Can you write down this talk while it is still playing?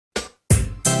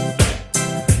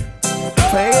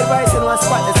For your advice in one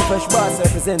spot, that's a fresh boss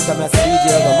representative, Master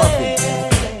DJ of the Muffin.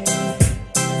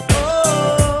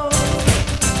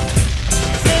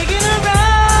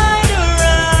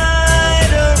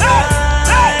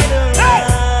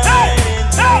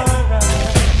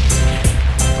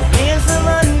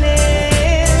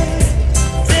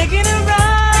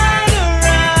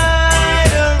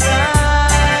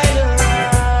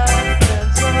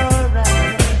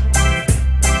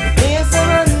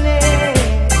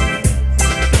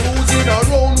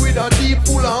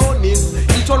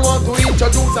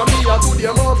 Introduce me to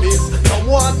their mummies. Some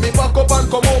want me back up and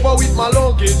come over with my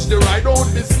luggage. The ride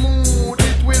won't be smooth,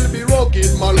 it will be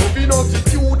rugged. My loving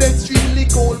attitude extremely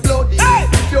cold-blooded.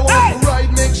 If you want to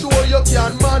ride, make sure you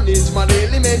can manage. My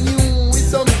daily menu with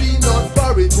some peanut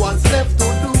porridge. What's left to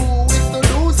do is to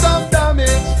do some damage.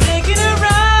 Taking a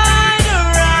ride, a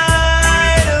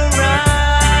ride, a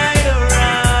ride, a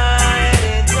ride.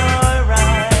 It's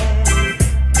alright.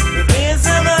 We're paying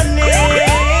some money.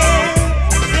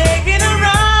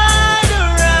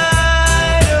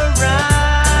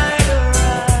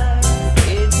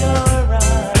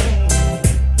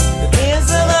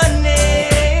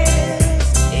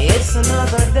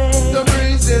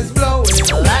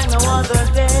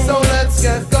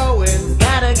 Get going,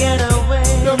 gotta get away.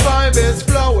 The vibe is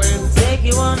flowing. Take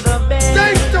you on the bed.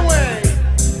 Take the way.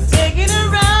 Taking a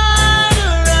ride, a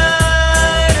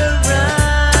ride, a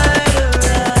ride, a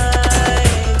ride.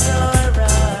 It's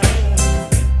alright.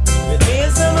 With me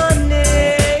some money.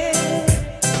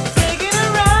 Taking a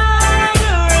ride,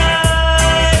 a ride,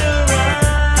 a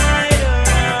ride, a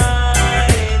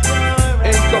ride. It's alright.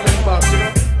 Ain't coming back, you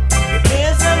know. With me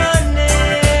some money.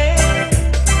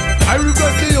 I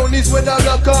request the only when I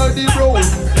call the road.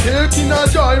 Taking a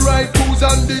joyride, cruise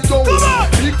on the town.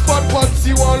 Big fat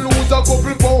patsy want lose a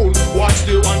couple pounds. Watch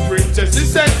the one princess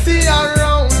is sexy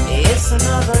around. It's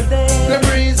another day. The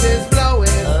breeze is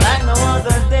blowing like no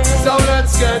other day. So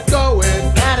let's get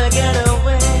going. Gotta get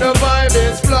away. The vibe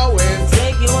is flowing.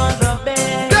 Take you on the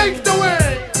bed. Take the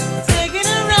way. Taking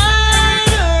a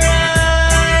ride, a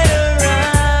ride, a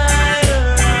ride, a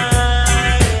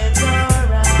ride. It's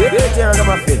alright. DJ of the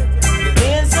Muffin.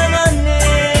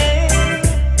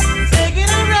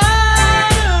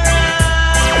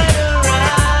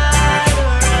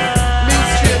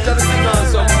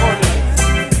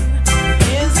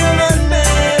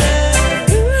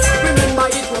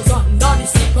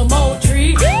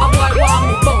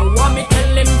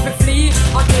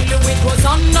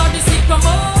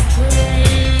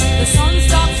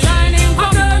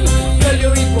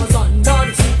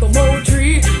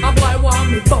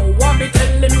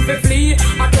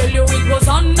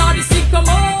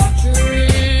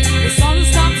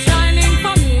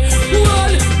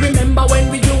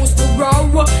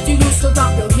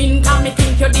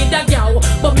 You did a gal,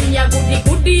 but me a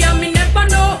goody and me never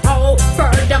know how.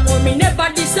 Furthermore, me never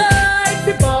decide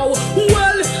to bow.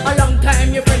 Well, a long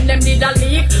time your friend them did a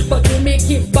leak, but you make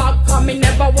it back, cause me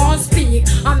never want speak.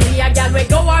 And me a gal we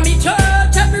go on me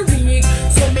church every week,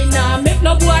 so me nah make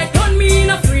no boy turn me in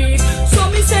a freak. So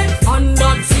me said,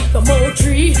 under the sycamore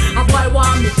tree, a boy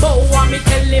want me bow, want me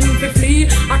tell him to flee.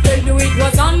 I tell you it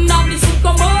was under the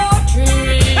sycamore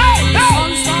tree. The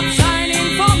sun stopped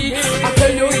shining for me. I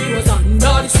tell you it was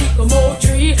under the sycamore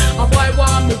tree. A boy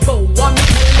want me bow, want me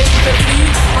tell him to flee.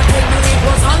 I tell you it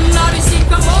was under the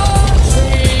sycamore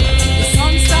tree. The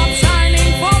sun stopped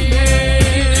shining for me.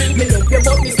 Me love you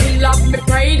but me still have me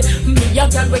pride. Me a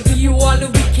girl will give you all the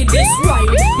wickedest right,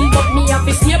 but me have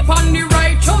to stay upon the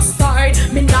righteous side.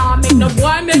 Me nah make no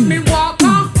boy make me walk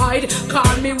and hide.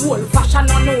 Call me old fashion,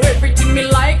 I know everything me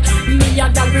like. Me a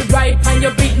girl we ride on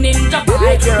your big ninja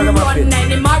bike. We run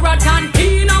any marathon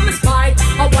team on me spike.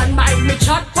 I one bike me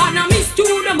chat pan and miss to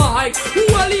the mic.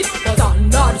 Well it was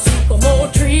under the sycamore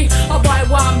tree. A boy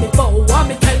want me bow, want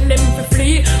me tell him to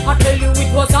flee. I tell you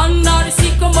it was under the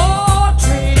sycamore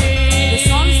tree. The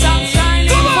sun stopped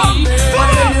shining for me. I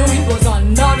tell you it was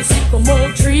under the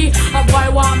sycamore tree. A boy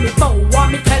want me bow,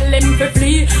 want me tell him to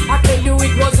flee. I tell you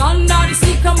it was under the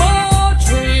sycamore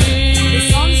tree. The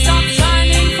sun stopped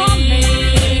shining for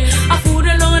me. I food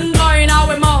alone boy in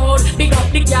our mouth. Big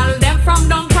up the gal them from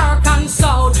Dunkirk and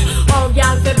South. All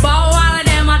gal fi bow, all of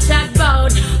them a chat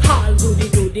bout. All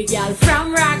goody gal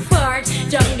from Rockford,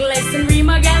 Junglist and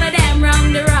Rima gal of them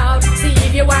round the route. See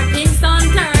if you want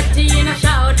Kingston 30 in a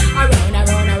shout. Around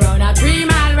a 3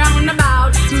 mile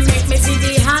roundabout. Make me see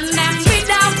the hand them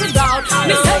without a doubt.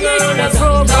 Me say it was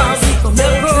program.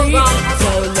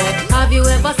 Have you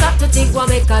ever stopped to think what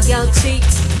make a girl cheat?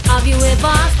 Have you ever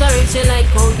asked her if she like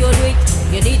how you do it?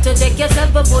 You need to check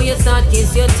yourself before you start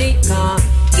kiss your teeth.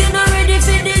 You're not ready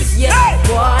for this yet,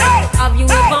 boy. Have you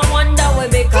ever wondered why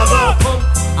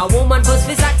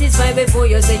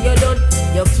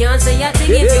can't say a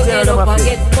thing if you end up and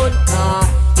get fun.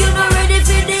 You're not ready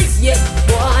for this yet,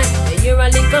 boy. And you're a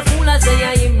little fool, I say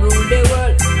I am rule the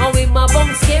world. And with my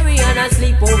bum scary and I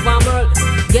sleep over world.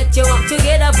 Get your act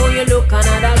together before you look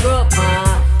another girl.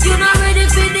 You're not ready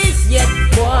for this yet,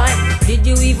 boy. Did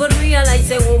you even realize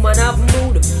a woman have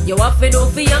mood? You have to know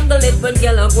for younger little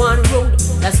girl and go on rude.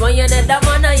 That's why you're not that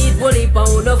man I eat bully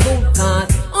pound of food.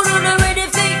 Oh no, not ready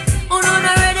for it. Oh no,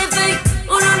 not ready for it.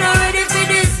 Oh no, not ready for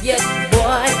this yet,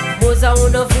 boy. Boys are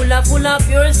full of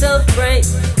pure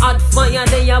self-praise. Hot fire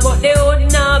there but they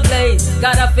would not blaze.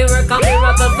 Gotta feel work a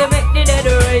miracle to make the dead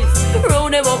race.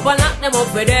 Round them up and lock them up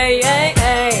for day, hey,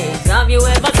 hey. Have you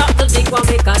ever stopped to think what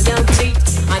make a girl cheat?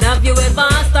 And have you ever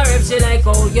asked her if she like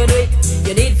how you do it?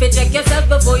 You need to check yourself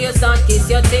before you start kiss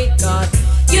your teeth, God.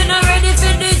 You're not ready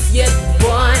for this yet,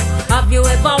 boy. Have you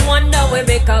ever wondered where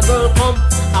make a girl come?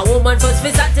 A woman first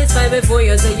be satisfied before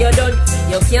you say you're done.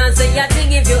 You can't say a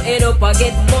thing if you end up and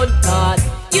get bun, God.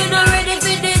 You're not ready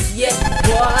for this yet,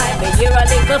 boy. But you're a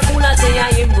little fool, I say I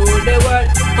am rule the world.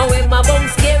 And when my bum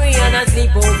scary and I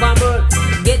sleep over world.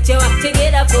 Get your act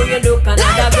together before you look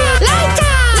another girl, God.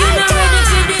 You're not ready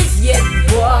for this yet,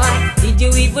 boy. Did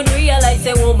you even realize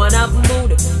a woman have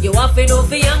mood? You have to know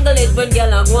for younger when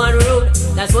girl are going rude.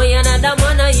 That's why another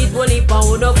man I eat only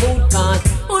pound of food, cause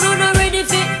who do not ready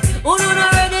for it? Who do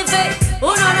not ready for it?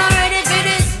 Who do not ready for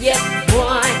this yet,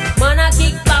 boy? Man I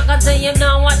kick back and say him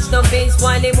now watch the face,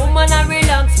 while the woman I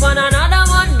relax on another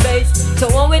one base. So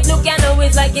how it look and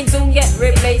always like him soon get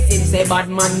replaced. Him say bad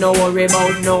man no worry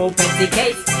about no petty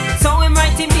case. So him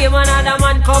write him name another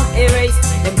man come erase.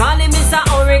 Them call him Mr.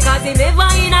 Hurry cause he never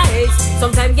in a haste.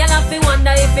 Sometimes girl have to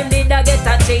wonder if him did a get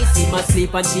a chase. He must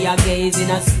sleep and she a gaze in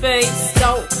a space.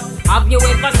 So have you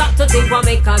ever stopped to think what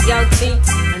make a girl cheat?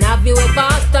 And have you ever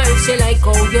asked her if she like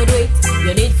how you do it?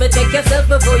 You need to check yourself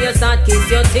before you start kiss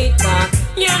your teeth.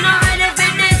 You're not ready for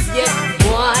this yet,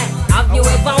 boy. Have you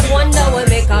ever wondered what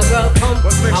make a girl come?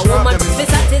 A woman must be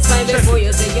satisfied before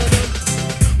you say you're done.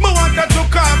 Me want to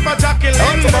took off for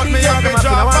Jacqueline, but me have a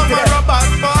job for my robbers,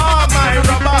 for my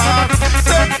robbers.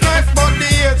 Sex nice, but the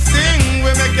hate sting. We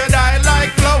make you die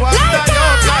like flowers, die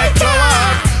out like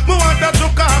flowers. Me want to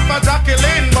took off for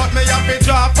Jacqueline, but me have a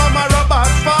job for my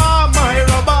robbers, for my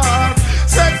robbers.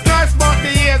 Sex nice, but the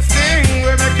hate sting.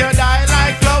 We make you die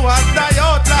like flowers, die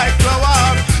out like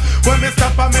flowers. When me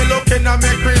stop and me looking at me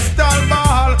crystal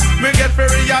ball, me get to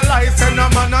realize and no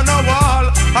man on a wall.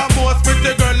 A most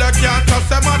pretty girl you can't trust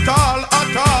them at all,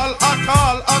 at all, at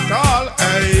all, at all.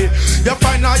 Hey, you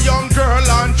find a young girl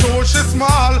and true she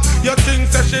small. You think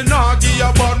that she not give you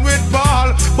bun with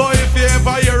ball, but if you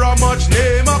ever hear how much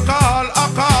name I call, I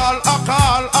call, I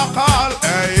call, I call.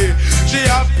 Hey, she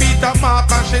have Peter Mark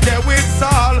and she there with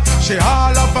Saul. She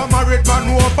all of a married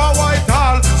man over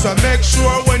Whitehall. So make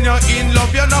sure when you're in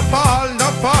love you no fall,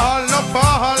 no fall, no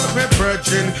fall. Me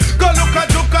virgin, go look at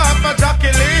Juka for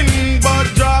Jacqueline, but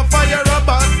draw for your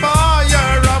robbers, for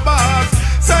your robbers.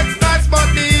 Sex nice but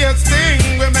the hate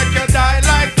sting. We make you die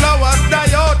like flowers,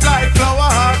 die out like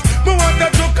flowers. Me want to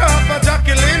Juka for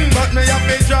Jacqueline, but me have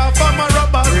to draw for my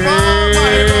robbers, for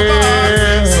my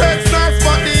robbers. Sex nice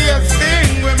but the hate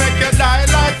sting. We make you die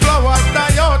like flowers,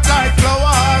 die out like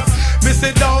flowers. Me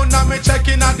sit down and me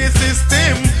checking on the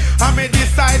system, and me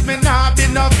decide me nah be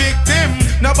no victim.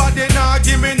 Nobody nah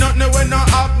give me nothing when I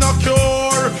have no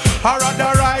cure. I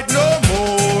rather ride no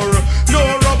more. No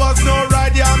rubbers, no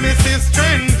ride, yeah, me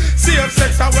string. Safe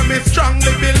sex are when me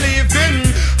strongly believe in.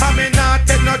 I me not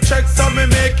take no checks, so me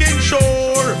making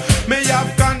sure me have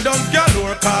condoms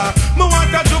galore. Me want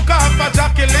to took off for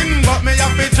Jacqueline, but me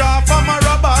have to draw for my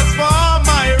robbers, for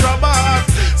my robbers.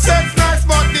 Sex nice,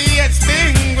 but the hate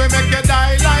sting. We make you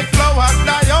die like flowers,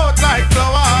 die out like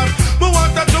flowers. Me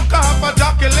want to took off for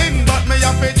Jacqueline, but me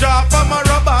have to draw for my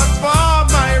robbers, for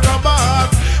my robbers.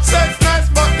 Sex nice,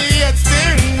 but the hate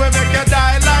sting. We make you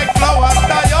die like flowers,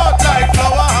 die out like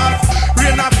flowers.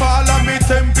 Rain a fall and me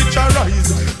temperature rise.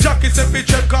 Jackie say fi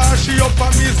check her, she up on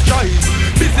me strides.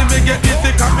 Busy me get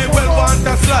dizzy cause me well want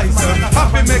a slice.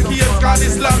 Happy make ears cause the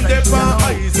slam dey for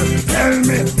eyes. Tell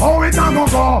me how it a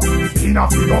go. In a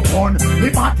figure fun.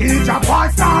 If a teacher boy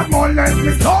start molest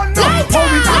me son, how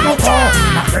it a go?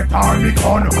 I set her me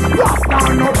gun.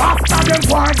 Rasta no rasta them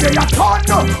boy they a ton.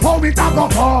 How it a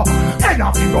go? In a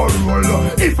figure roll.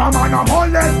 If a man a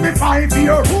molest me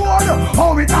 5-year old,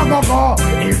 how it a go?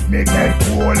 If me get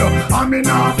cool, I me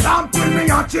not stop till me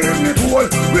achieve me goal.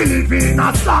 We live in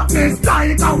a slackness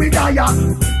like how we die.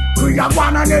 we are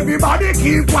one and everybody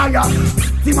keep quiet.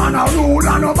 The man a rule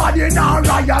and nobody now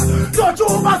riot. Touch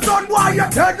over son, why you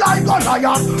dead like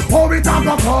Goliath? How it a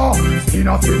go go? Skin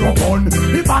a figure gun.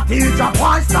 If a teacher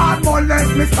boy start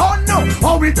molest me son,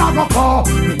 how it a go go?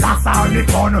 Me last all me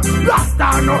gun.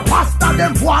 Rasta no pasta,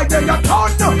 them boy they a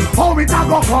ton. How it a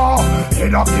go go?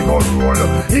 Head up figure rule.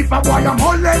 If a boy a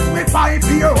molest me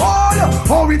 5-year-old,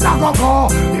 how it a go go?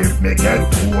 If me get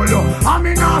cool, I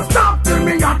me not stop till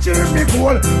me achieve me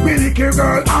goal. Me little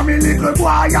girl and me little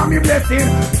boy and me blessing.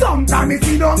 Sometimes me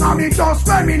sit down and me just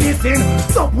reminiscing.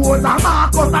 Suppose a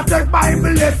Marcus a take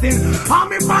Bible lesson, and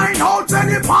me find out when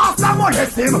the pastor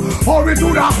molest him. Hurry to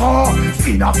the car,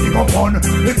 skin a figure gun.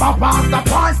 If a pastor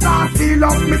boy start steal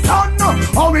up me son,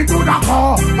 hurry to the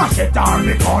car, machete on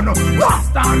me gun.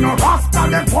 Rasta no Rasta,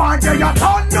 them point to your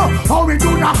ton. Hurry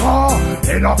to the car,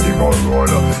 head a figure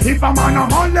roll. If a man a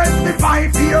molest me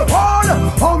 5-year-old,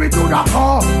 hurry to the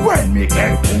car, when me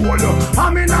get cool.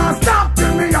 And me not stop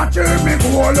till me achieve me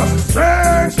goal.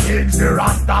 Strange things the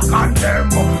Rasta condemn.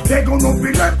 They gonna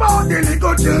be left out the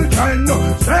little children.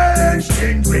 Strange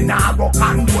things we now go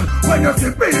condone. When you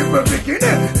see people picking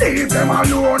it, leave them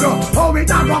alone. How it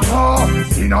a go go?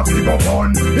 Skin a figure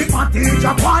gun. If a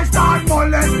teacher boy start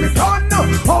molest me son,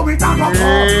 how it a go go?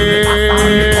 If a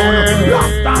stand me gun,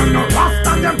 Rasta no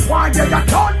Rasta, them boy they a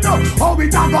ton. How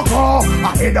it a go go? A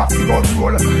head a figure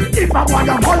roll. If a boy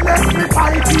a molest me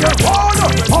 5-year-old,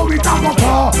 how it a go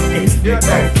go? It's the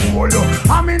dead cool.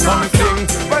 I mean nothing.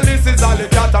 Well, this is all the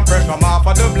cat and fresh from off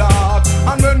of the block.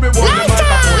 And when we hold the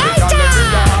microphone, we can let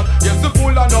it rock. Yes, the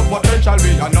full and no potential,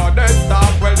 we are not dead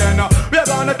stop. Well then, we're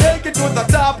gonna take it to the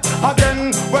top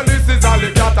again. Well, this is all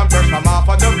the cat and fresh from off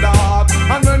of the block.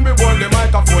 And when we hold the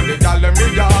microphone, they can let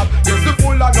me rock. Yes, the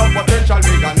full and no potential,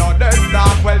 we are not dead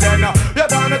stop. Well then, we're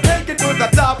gonna take it to the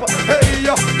top. Hey,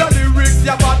 the lyrics,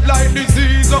 you bad like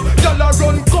disease. Y'all a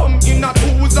run come in a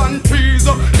 2s and 3s.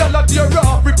 Y'all a tear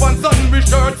off ribbons and me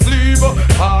shirt sleeve.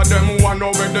 Them one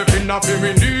over the finna for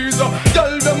me knees.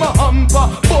 Tell them a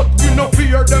hamper, but we no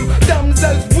fear them.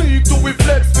 Themselves weak to we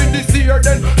flex with this year.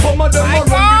 Then some of them a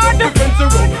run with the fence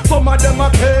around. Some of them a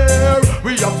care.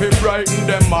 We have to brighten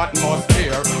them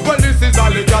atmosphere. Well, this is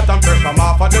all the cat and fresh from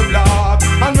off of the block.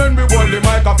 And when we hold the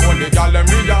microphone, the gal them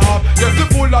react. Yes, we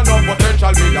full of no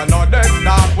potential, we are not dead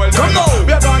stop. Well,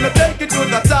 we're gonna take it to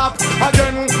the top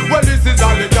again. Well, this is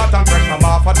all the cat and fresh from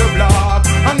off of the block.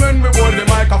 And when we hold the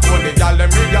microphone, the gal them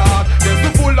react. Yes, we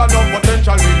full of no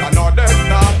potential, we are not dead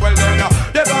stop. Well, then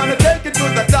they're gonna take it to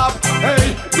the top.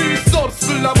 Hey, these subs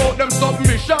full about them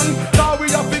submission. Now we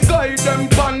have to guide them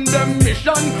on them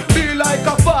mission. Be like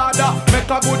a father, make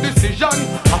a good decision.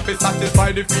 Have to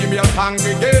satisfy the female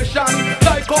congregation.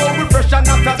 Like how we fresh and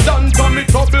not a done from me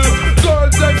trouble.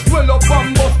 Girls them swell up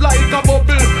and bust like a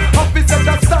bubble. Have to set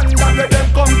a standard where them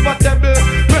comfortable.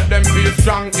 Make them feel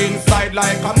strong inside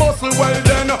like a muscle. Well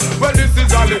then, well this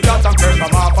is all the cat and fresh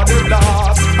from off of the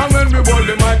blast. And when we hold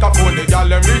the microphone, the gal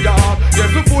them react.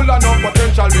 Yes, we full of no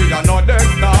potential, we are not dead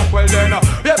stop. Well then,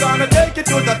 we're gonna take it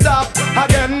to the top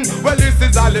again. Well this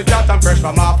is all the cat and fresh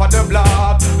from off of the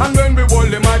block. And when we hold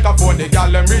the microphone, the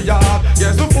gal them react.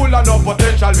 Yes, we full of no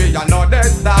potential, we are not dead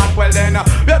stop. Well then,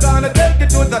 we're gonna take it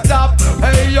to the top.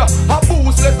 Hey, a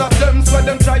boost less of them, so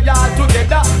them try hard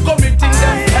together. Committing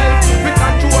themselves, we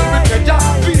control with treasure.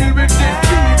 Feel with this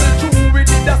evil, true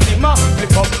with it, the simmer.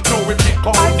 Flip up, now we pick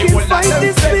up the whole of them. I can't fight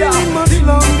this feeling much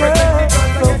longer.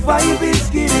 The vibe is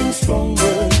getting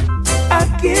stronger. I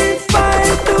can't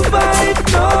fight the vibe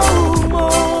no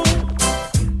more.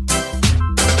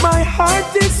 My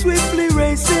heart is swiftly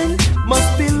racing.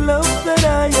 Must be love that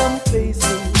I am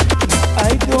facing.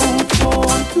 I don't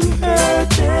want to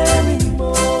hurt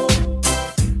anymore.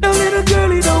 Now little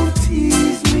girlie, don't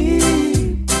tease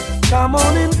me. Come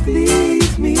on and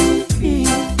please me.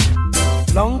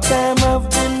 Long time I've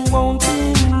been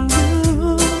wanting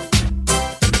you.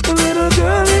 Little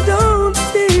girlie, don't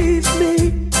tease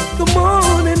me. Come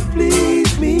on and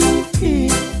please me.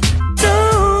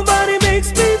 Nobody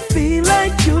makes me feel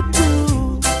like you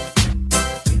do.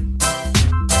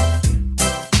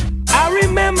 I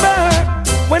remember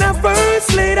when I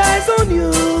first laid eyes on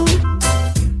you.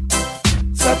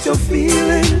 Such a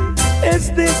feeling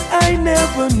as this I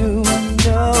never knew,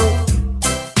 no.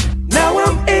 Now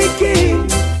I'm aching,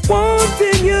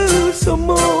 wanting you some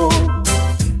more.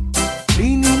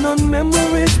 Leaning on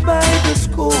memories by the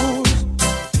scores.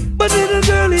 But little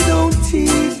girlie, don't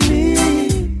tease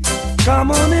me.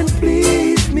 Come on and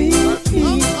please me.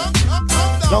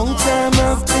 Long time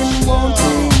I've been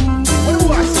wanting you.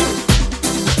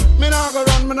 Me nah go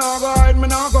run, me nah go hide, me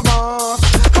nah go boss.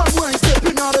 Come when step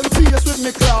stepping on them face with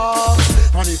me claws.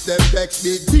 And if them vex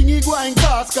big thingy go and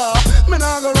cast car, me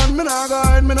nah go run, me nah go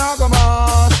hide, me nah go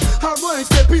mask. I'm going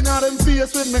stepping on them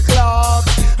face with me claws.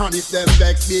 And if them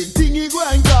vex big thingy go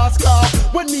and cast car,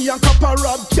 when me and Copper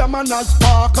Rob cam and a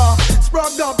sparker,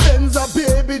 sprag the Benz a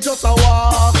baby just a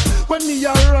walk. When me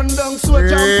a run down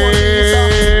switch and police,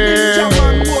 ninja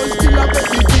man won't still a get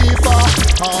the thief.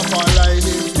 Half a line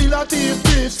is still a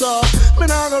thief sir. Me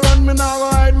nah go run, me nah go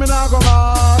hide, me nah go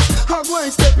mask. I'm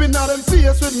going stepping on them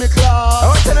face with me class. I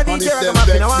want to know DJ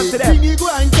Ragamuffin, I want to them. Go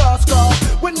and cast car.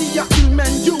 When me a kill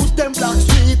men use them black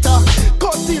streeter.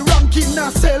 Cut the ranking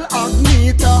a sell and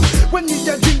meter. When me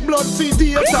a drink blood for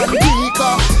dates and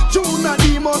weaker. June a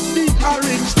D must be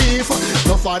orange thief.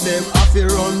 Enough of them have to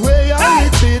run way and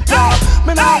retreat.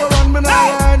 Me nah go run, me nah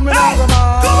go hide, me nah go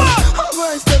mask. I'm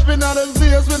going stepping on them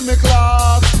face with me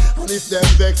class. And if them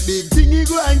vex big thingy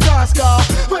go and cast car.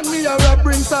 When me a rap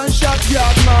bring some shot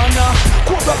yard man.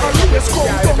 Cook up a race, come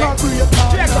down a great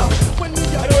man. When me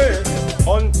a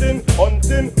hunting,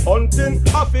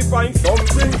 I fi find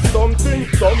something.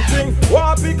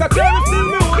 Want pick a cherry, still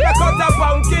me woulda cut a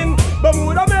pumpkin. But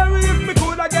woulda marry if me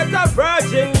coulda get a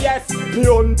virgin, yes. Me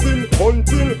hunting,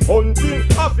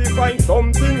 I fi find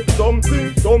something.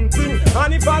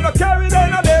 And if I go carry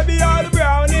then a baby or the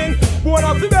browning,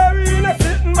 wanna fi bury in a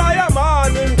sitting by a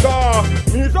morning car.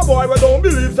 Me's a boy we don't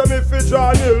believe some if it's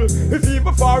draw nil. If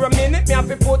even for a minute me have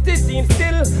to put it in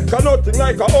still. Cause nothing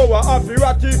like a hour of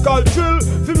radical chill.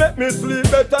 Fi make me sleep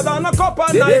better than a cup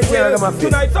of night.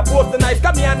 Tonight supposed to night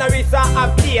cause me and Narissa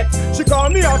have date. She call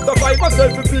me after 5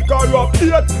 herself to pick her up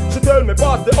 8. She tell me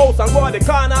pass the house and go to the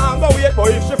corner and go wait. But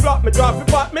if she flop me drop it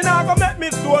pot, me nah go make me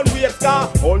stone wait. Car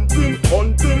hunting,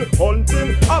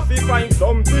 I fi find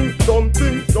something.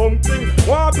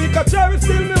 Want pick a cherry,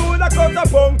 still me woulda cut a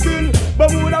pumpkin.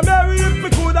 But woulda marry if me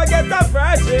coulda get a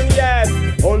virgin, yes.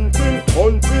 Hunting,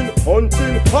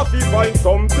 I fi find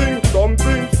something.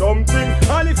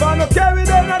 And if I no carry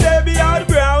then a day be all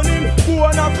browning.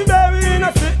 Wanna fi bury in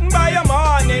a sitting by a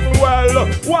morning. Well,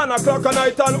 1 o'clock a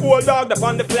night and old dog up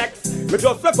on the flex. Me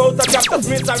just left out a Dr.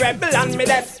 Smith a rebel and me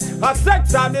desk. A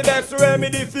sex are the best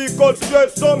remedy for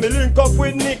stress. So me link up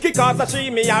with Nikki cause she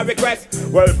me a request.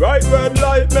 Well, bright red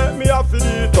light make me a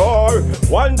detour.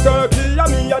 1:30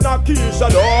 and me a knock Keisha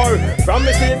door. From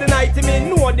me see the night me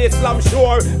know this I'm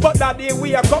sure. But that day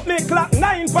we a cut me clock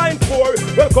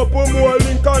 9.4. Well, couple more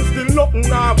link and still nothing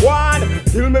now one.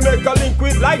 Till me make a link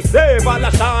with Lifesaver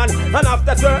Lashan. And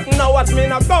after certain hours me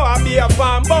not go a be a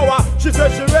farm bower. She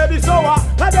said she ready so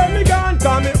and then me gone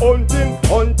call me hunting.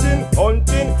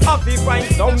 I fi find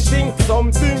something.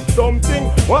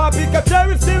 Want pick a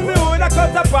cherry, still me woulda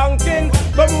cut a pumpkin.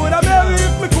 But woulda marry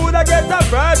if me coulda get a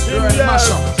virgin, yes.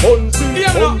 Hunting.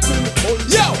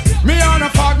 Yo, me on a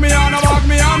fog, me on a bug,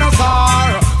 me on a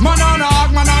star. Man on a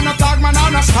hog, man on a tag, man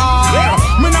on a star.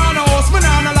 Me on a house, me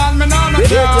on a land, me on a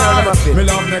car. Me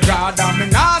love me God and me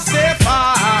not stay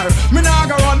far. Me nah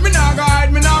go run, me nah go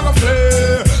hide, me nah go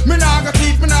flee. Me nah go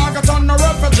thief, me nah go turn no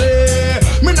refugee.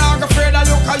 Me nah go afraid of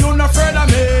you, cause you not afraid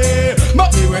of me.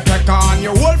 But me will take on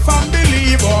your whole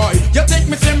family, boy. You think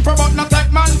me simple, but not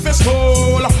take man for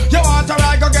school. You want to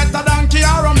ride, go get a donkey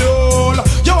or a mule.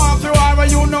 You want to ride where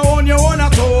you know on your own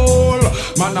at all.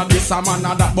 Man a this a man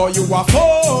a that, boy you a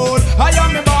fool. I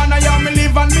am me born, I am me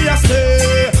live and me a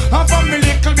stay. And from me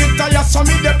little bit I just saw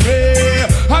me the pray.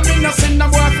 I me no sin no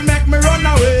boy to make me run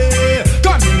away.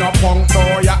 Cause me no punk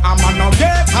boy, I'm a no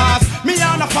get ass. Me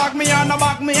on a fog, me on a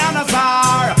bag, me on a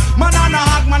czar. Man on a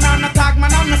hog, man on a tag,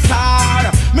 man on a star.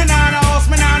 Me on a house,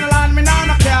 me on a land, me on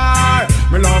a car.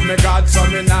 Me love me God, so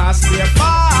me not stay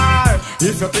far.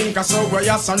 If you think I so well,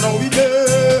 yes I know we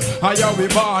there. I how we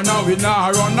born, now we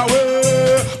not run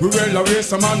away. We will away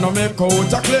some man, no make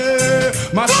out a clay.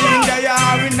 Machine they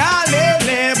are, we not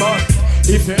lay, but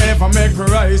if you ever make a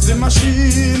rise the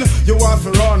machine, you have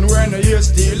to run when you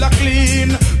still a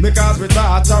clean. Because we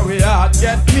thought how we had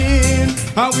get mean.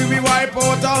 And we wipe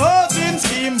out a hosting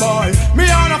scheme, boy. Me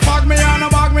on a fog, me on a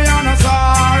bag, me on a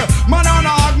star. Man on a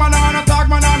hog, man on a tag,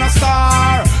 man on a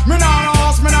star. Me on a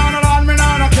house, me on a land, me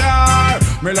on a car.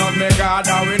 Me love me God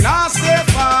and we not stay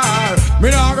far. Me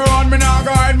not go run, me not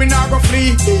go hide, me not go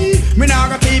flee. Me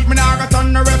not go thief, me not go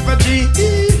turn a refugee.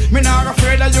 Me not go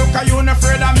afraid of you, cause you not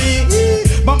afraid of me.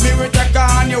 But me will take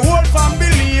on your whole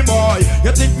family, boy.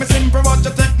 You think me simple, but you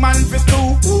take man for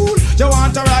stool. You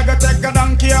want a rag, take a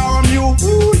donkey or a mule.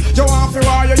 You want for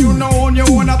warrior, you know on your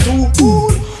own a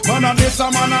tool. Man of this, a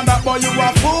man of that, boy, you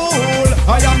a fool.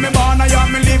 I am me born, I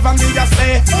am me live and me a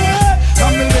stay.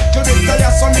 I'm me little bit, I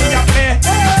just saw me a play.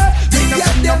 Me no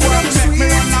see no boy to make me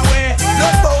run away.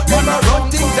 Man a run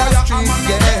things down the street,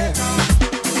 yeah.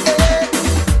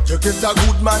 You get a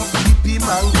good man, keep him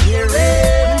and care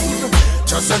him.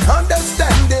 Just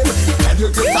understand him. Can you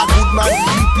get a good man,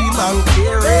 keep him and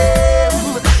care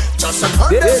him? Just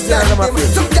understand him.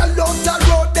 Some girl out the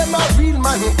road, them a real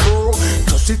man crew.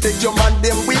 Just to take your man,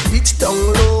 them we pitch down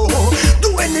low. Do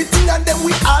anything and then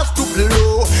we ask to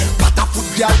blow. But a foot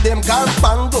girl, them can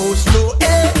bang go slow.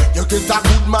 Hey, you get a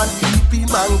good man, keep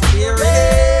him and care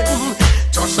him.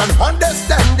 Just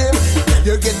understand him. Can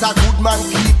you get a good man,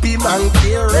 keep him and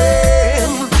care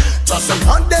him? Just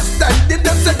understand him.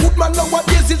 Them say good man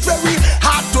nowadays is very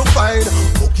hard to find.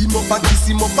 Hook him up and kiss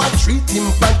him up and treat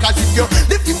him fine. Cause if you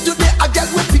leave him today, a girl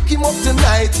will pick him up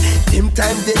tonight. Them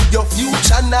time then your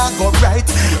future not go right.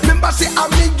 Remember say I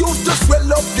me used to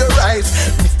swell up your eyes.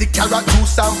 Mix the carrot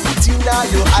juice and put in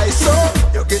your eyes. So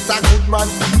you get a good man,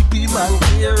 keep him and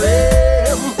care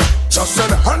him. Just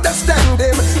understand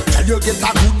him. Tell you get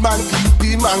a good man,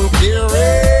 keep him and care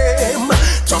him.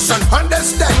 Just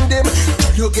understand him.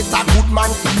 Tell you get a good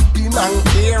man, keep him and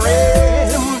care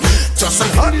him. Just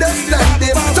understand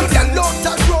him. So you know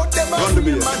that road them and the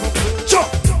man. Chuck,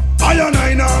 I and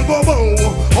I now go bow.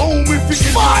 How we fix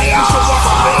it? Fire!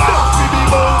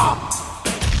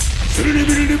 Billy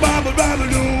billy babble babble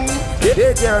do.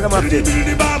 Billy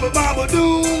billy babble babble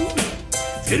do.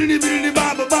 Billy billy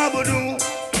babble babble do.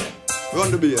 Run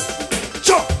the beer.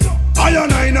 Chuck, I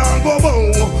and I now go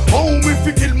bow. How we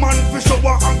fi kill man fi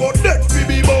shower and go dead fi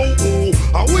be bow.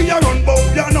 And we a run bow,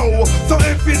 you know. So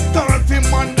if it can't fi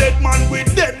man dead man, we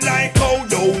dead like how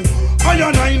yo. I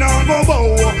and I now go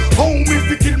bow. How we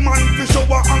fi kill man fi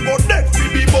shower and go dead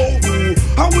fi be bow.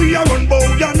 And we a run bow,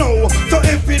 you know. So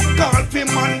if it can't fi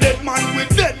man dead man, we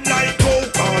dead like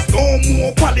how. Cause no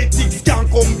more politics can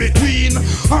come between.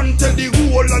 Until the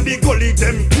whole of the gully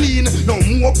them clean. No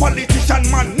more politician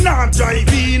man not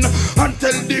drive in.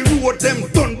 Until the road them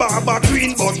done barber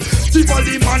green. But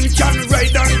Tivoli man can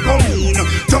ride and come in.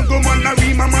 Jungle man a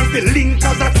Rima man fi link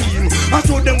as a team. I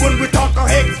show them when we talk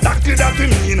exactly that we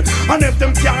mean. And if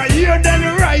them can't hear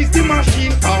then rise the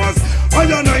machine. Cause I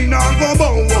and I now go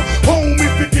bow. How me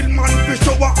fi kill man fi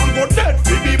shower and go dead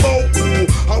fi be bow.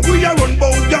 And we a run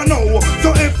bow you know.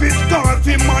 So if it can't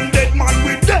fi man dead man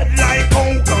we dead like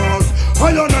how. Cause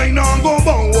I and I now go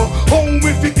bow. How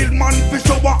me fi kill man fi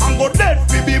shower and go dead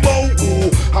fi be bow.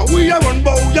 And we a run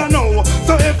bow you know.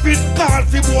 So if it can't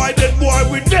fi boy dead boy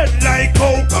we dead like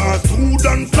how. Cause two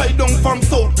done fly down from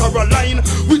South Carolina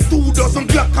with 2 dozen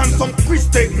Glock and some Chris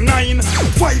Tech 9.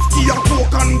 5 key and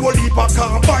coke and Wally back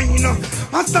carbine.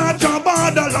 I start your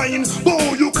borderline.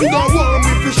 Boy you coulda want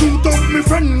me to shoot up me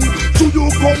friend. So you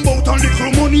come out and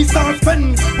little money start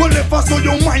spend. Well if I saw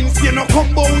your mind say no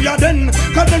come bow ya then.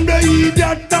 Cause then the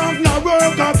idiot talk now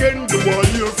work again. You are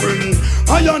your friend.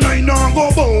 I and I now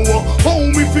go bow. How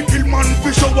me fi kill man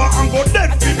fi shower and go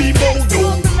dead fi be bow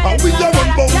yo. And we a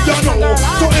run bow ya know.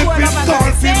 So if it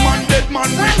can't fi man dead man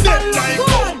we dead like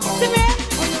bow.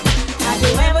 Have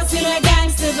you ever seen a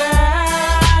gangster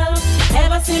girl?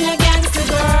 Ever seen a gangster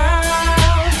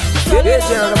girl? So let us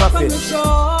go from the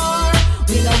shore.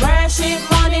 We no worship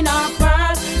money nor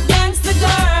pearl. Gangster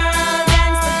girl,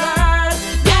 gangster girl,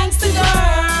 gangster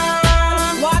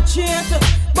girl. Watch it,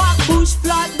 back bush,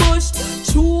 flat bush,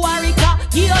 true warrior.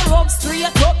 Gear up straight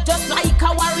up just like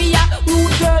a warrior.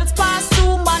 Rude girls pass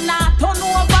through, man not turn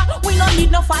over. We no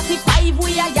need no 45,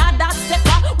 we a yard that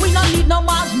stepper. We no need no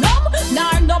magnum,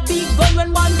 nor no big gun.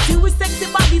 When man see we sexy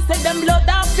body, say them blood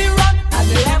off the run. Have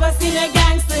you ever seen a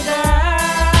gangster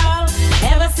girl?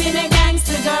 Ever seen a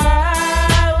gangster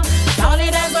girl?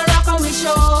 Solid as a rock on we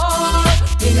shore.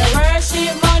 In the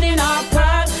worship money nor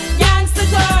pearl. Gangster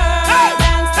girl,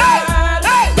 gangster girl,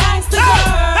 gangster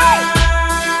girl.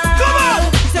 Come on!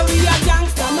 So we a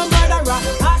gangster, no murderer,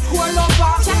 hardcore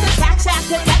lover. Shack,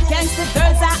 gangster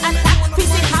girls are attack.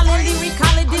 Physically,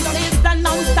 lyrically, this is the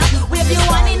non-stop. We be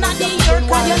one in the year,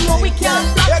 cause you know we can't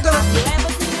stop.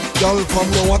 Girl from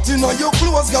you what in your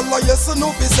clothes, girl like yes or no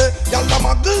be say. Girl a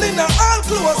muggle in all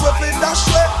clothes we fit dash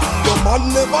way. Your man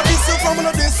never this from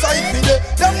on this side video.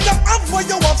 Them not have what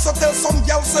you have so tell some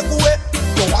girl say go away.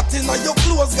 You what in your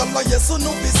clothes, girl like yes or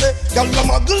no be say. Girl a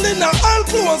muggle in all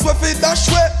clothes we fit dash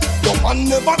way. Your man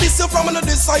never this from on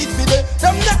this side video.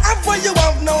 Them not have what you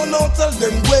have now tell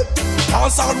them wait.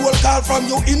 Dance hard roll call from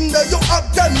you in there you have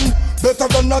them. Better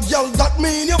than a girl, that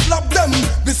mean you flop them.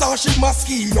 This how she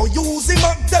mosquito, use him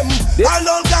at them. All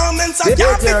old garments, I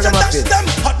can't picture dash them.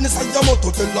 Hotness of your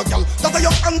motto tell a girl, that are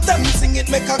your anthem. Sing it,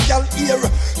 make a girl hear.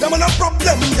 Them on a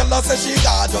problem, girl say she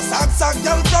got just ask a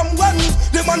girl from when.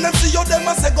 The man them see you, them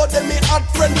a say go them me hot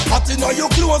friend. Hot in all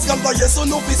your clothes, girl, but yes or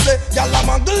no fi say. Girl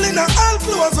I'm a girl in all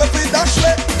clothes, we fi dash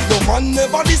way. The man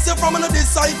never this from on this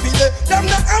side fi day. Them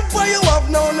not have what you have,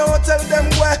 no tell them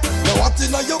where. Now what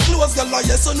in your clothes, girl,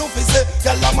 yes or no fi say.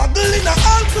 Girl, I'm a girl in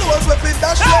all clothes, we fit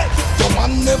dash way. Your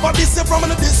man never this from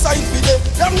the design fi day.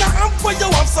 Them not am for you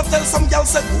have so tell some girl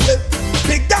say go away.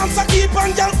 Big dancer keep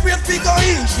on girl afraid fi go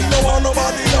in. She no want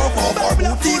nobody know for her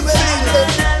booty wedding.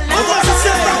 Because she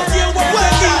say that girl was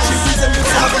working. She reason me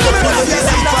say I'm gonna be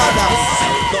a father.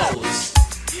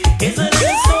 It's a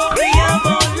little story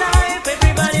about life.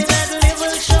 Everybody that live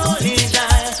will surely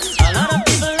die. A lot of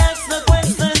people ask the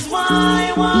questions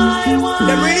why?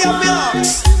 They really have the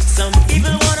ox. Some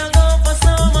people wanna go for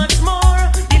so much more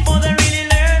before they really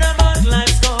learn about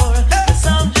life's score. The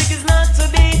subject is not to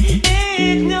be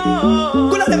ignored.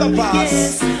 Could I never pass?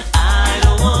 Yes, I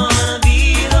don't wanna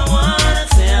be the one to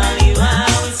tell you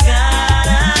how it's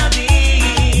gotta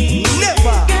be.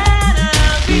 Never. Gotta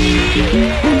be.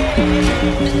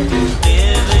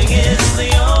 Living is the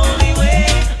only way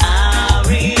I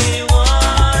really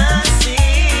wanna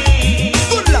see.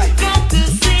 Good life. Got to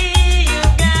see, you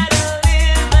gotta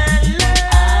live and learn.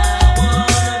 I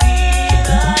wanna be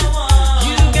the one.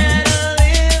 You gotta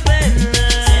live and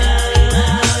learn. Tell you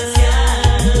how it's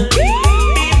gotta be.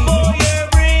 Before your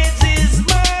bridge is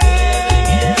burned. Living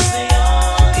is the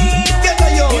only way. Get a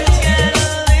yacht. You gotta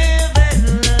live and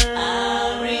learn. I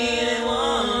really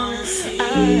wanna see.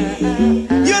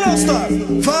 You know, stop.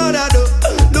 Father,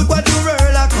 look what the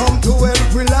world I come to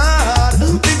help we lad.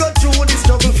 We go through this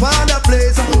struggle, Father,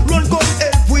 place. Run, come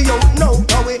help we out now.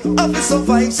 How we have to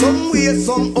survive some way,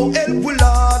 somehow help we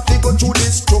lad. We go through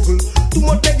this struggle. Too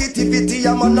much negativity,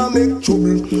 I'm gonna make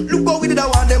trouble. Look how we did I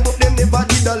want them, but them never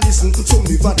did a listen. Some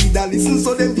never did a listen,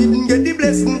 so them didn't get the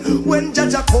blessing. When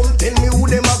Jaja come, tell me who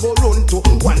them a go run to.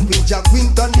 One with Jack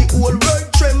Winton, the whole world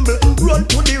tremble. Run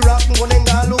to the rock, one them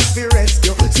gonna look for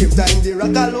rescue. Same time the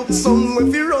rock a look somewhere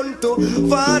fi run to.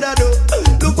 Father,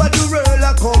 look what the world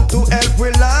a come to help we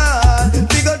lad.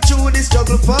 We go through this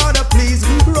struggle, Father, please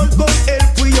run, come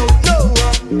help we out now.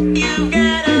 You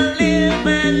gotta live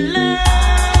and learn.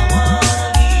 I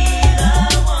wanna be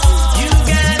the one. You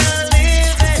gotta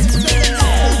live and learn.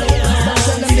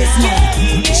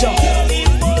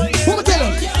 What me tell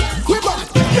them? We back.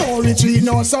 No retreat,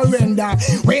 no surrender.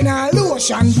 When I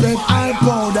lotion, pet, I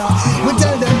powder. We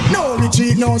tell them no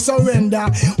retreat, no surrender.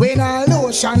 When I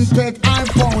lotion, pet, I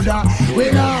powder.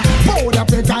 When I powder,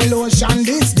 pet, I lotion.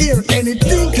 This year,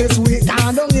 anything is weak.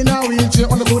 I don't in a wheelchair.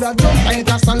 On the good, I jump like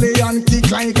a stallion,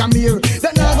 kick like a mirror.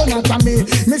 Then I go not a me,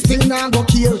 me still not go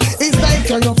kill. It's like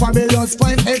your fabulous,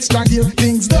 find extra gear.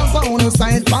 Things don't on the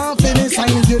side, can't finish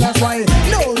sign you. That's why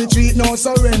no retreat, no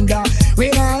surrender.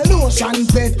 When I lotion,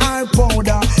 pet, I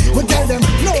powder. We tell them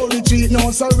no retreat,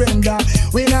 no surrender.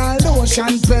 When I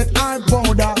lotion, pet, I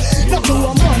powder. Not to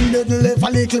a man little left a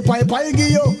little pipe I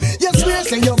give you. Yes, we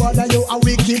say you bother you a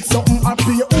wicked something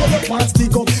happy. You hold up and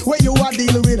stick up where you are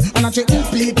dealing with. And I threaten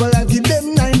people, I give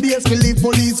them 9 days to leave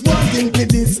police. Wanting for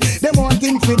this, them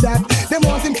wanting for that. Them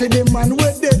wanting for the man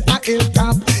we're dead at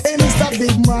hilltop. And it's a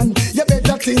big man, you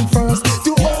better think first.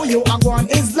 To all you are going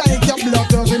is like your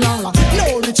blood rushing all.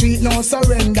 No retreat, no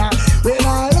surrender. When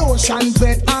I lotion,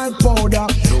 pet, I powder.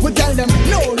 We tell them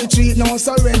no retreat, no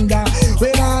surrender.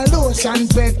 When I lotion,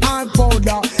 pet, I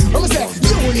powder. I'm say,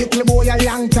 you little boy, a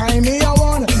long time me I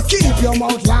want. Keep your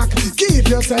mouth locked, keep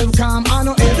yourself calm. I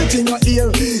know everything you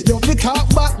hear. You fi talk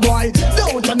back, boy.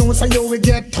 Don't you know so you will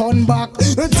get turned back.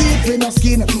 Deep in your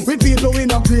skin, with people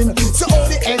in a green. So all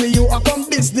the hell you are come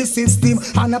business system.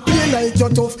 And I play like you're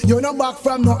tough, you're not back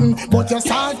from nothing. But you're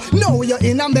sad, now you're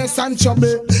in a mess and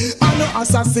trouble. I know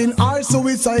assassin or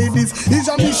suicidist. It's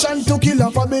a mission to kill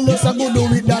a fabulous, I go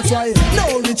do it, that's why.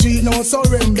 No retreat, no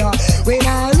surrender. When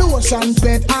I lotion,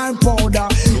 pet, and powder.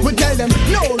 We tell them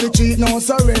no retreat, no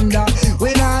surrender.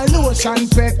 When I lotion,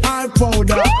 pet, and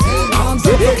powder. I'm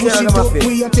so push it up,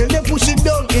 we tell them push it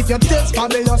down. If you test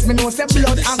fabulous, me know say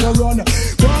blood I go run.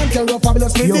 Don't tell you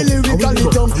fabulous, me the lyrically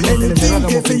dumb. Anything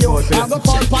they see you, I go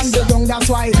fall pan the dung, that's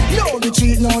why. No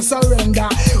retreat, no surrender.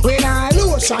 When I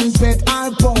lotion, pet,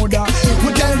 and powder.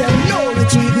 We tell them no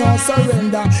retreat, no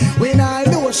surrender. When I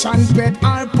lotion, pet,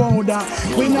 and powder.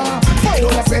 When I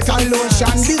powder, pet, and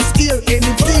lotion. This year,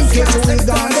 anything gets we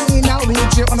gone down in a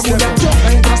wheelchair. On the good jump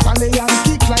like a stallion,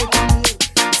 kick like a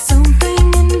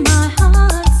Something in my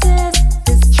heart says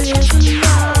this is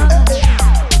love,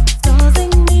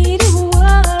 causing me to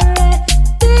worry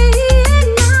day and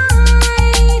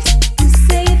night. You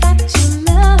say that you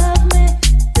love me,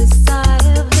 this I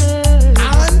have heard.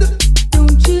 And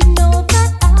Don't you know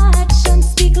that actions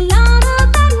speak louder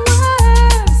than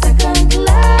words? Second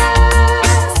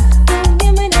class, don't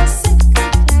give me no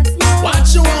second class love. what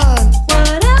you want?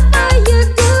 Whatever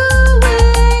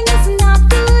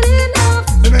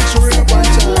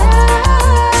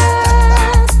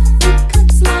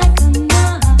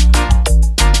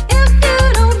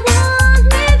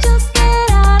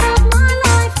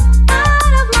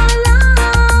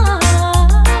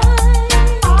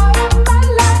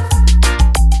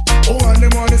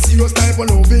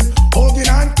moving. Hugging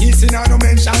and kissing, I don't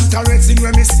mention caressing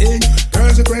when me sing.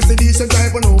 Girls request the decent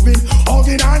type of moving.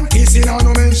 Hugging and kissing, I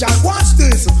don't mention. Watch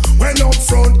this. When up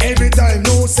front every time,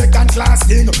 no second class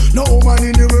thing. No woman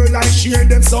in the world I share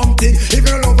them something. If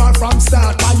you love her from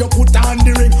start, why you put on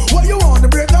the ring? What you want to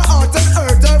break her heart and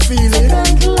hurt her feeling?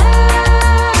 Second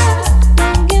class,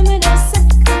 don't give me that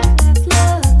second class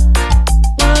love.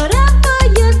 Whatever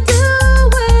you're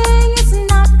doing, it's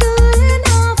not good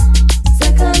enough.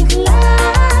 Second class,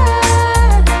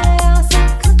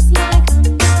 it cuts like a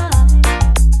knife.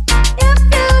 If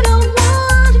you don't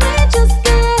want me, just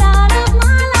get out of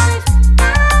my life,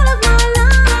 out of my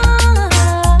life,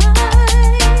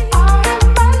 out of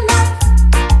my life.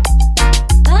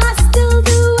 I still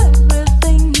do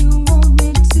everything you want me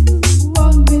to,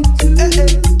 but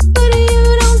you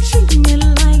don't treat me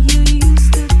like you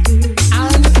used to do.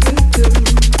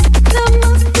 There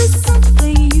must be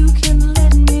something you can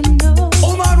let me know.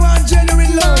 Oh man, want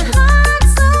genuine My love.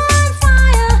 heart's on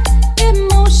fire,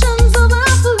 emotions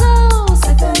overflow.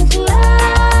 Second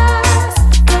class,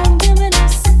 don't give me that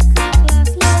second class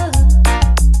love.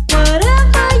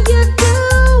 Whatever you're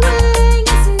doing,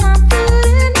 it's not good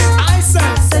enough. I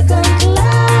said. Second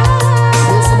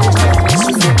class,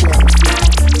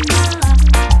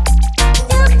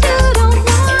 if you don't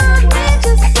want me,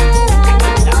 just get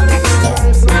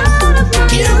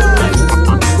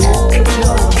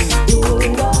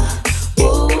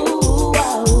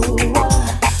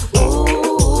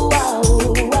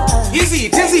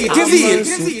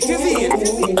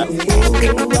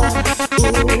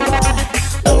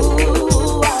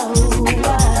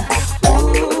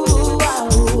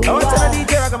I want to tell the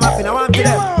DJ Ragamuffin, I want to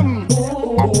them.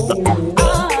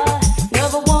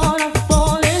 Never wanna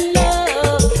fall in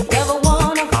love, never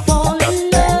wanna fall in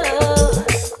love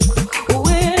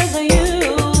with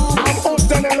you. I'm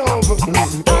hooked on the love.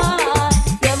 I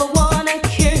never wanna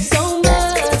care so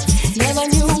much, never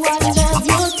knew I loved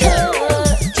your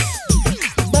touch,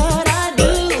 but I do,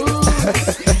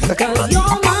 'cause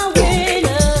you're my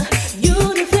winner, you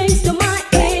do things to my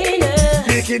inner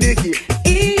Dicky Dicky,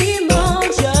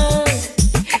 emotions,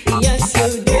 yes you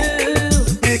do.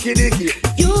 Dicky Dicky.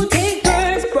 You take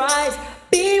first prize,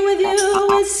 being with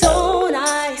you is so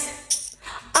nice.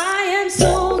 I am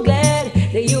so glad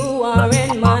that you are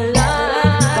in my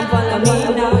life. Come follow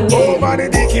me now, yeah. Over the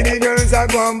dicky, the girls are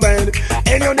gone bad.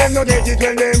 Any of them no get it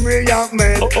when them react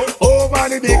mad. Over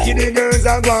the dicky, the girls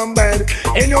are gone bad.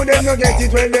 Any of them no get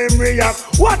it when them react.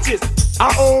 Watch it.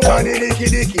 Over the dicky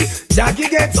dicky, Jackie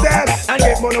gets stabbed and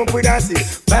get one up with a seat.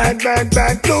 Bad, bad,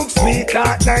 bad, look sweet,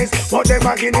 not nice, but them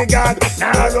a guinea god.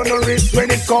 Now run no risk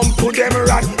when it come to them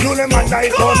rat. Do them a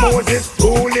knife for Moses,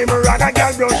 rule him rag. A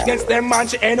girl brush against them man,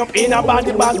 she end up in a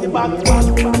body bag.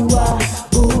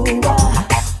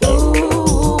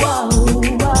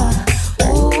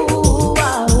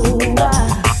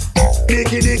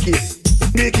 Dicky dicky,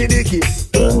 dicky dicky.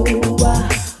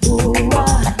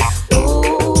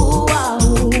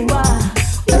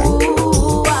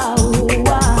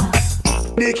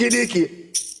 Dicky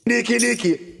dicky, dicky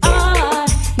dicky. I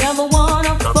never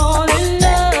wanna fall in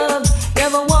love,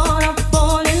 never wanna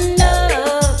fall in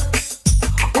love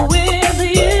with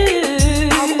you.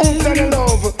 I'm hooked on the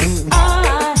love. I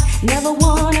never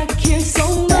wanna care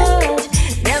so much,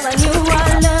 never knew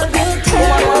I loved your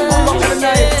touch.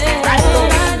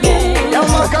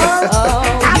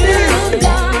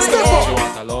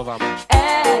 I love her, man.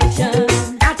 Action,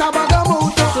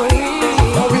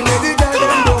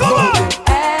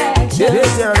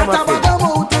 DJ Ragamuffin.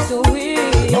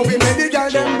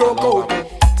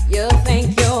 you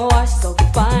think you are so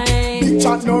fine.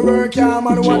 Chat no work, yeah,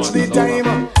 man, watch the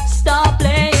time. Stop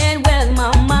playing with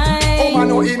my Oh, mind. man,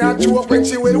 no in a joke when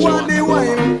she will want the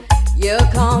wine. You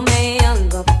call me on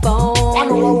the I phone,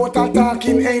 know what a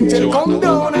talking angel come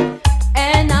down.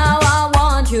 and now I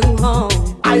want you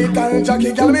home. I tell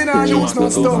Jackie, girl, me nah use no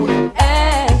stone.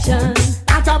 Action,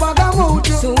 At a bag of mouth,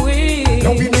 sweet.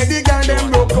 don't be made the girl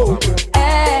them broke out.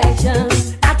 Action,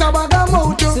 At a bag of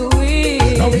mouth,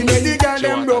 sweet. don't be made the girl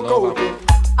them broke out.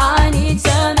 I need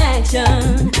some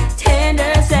action,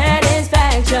 tender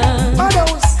satisfaction.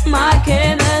 Ados, My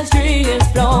chemistry is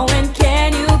flowing.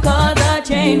 Can you cause a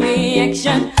chain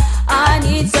reaction? I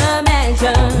need some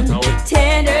action,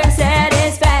 tender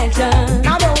satisfaction.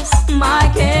 ados. My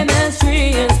chemistry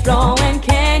is flowing.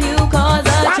 Can you cause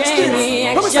a Watch chain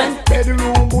this. Come reaction? on,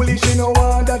 bedroom bully, she no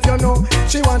want that you know.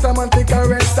 She want a man to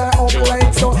caress her up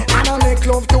like so. And I make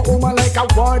love to woman like a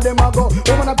war them a go.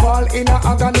 Woman a ball in a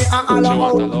agony and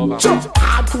all about.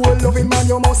 Hardcore loving man,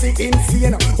 you must see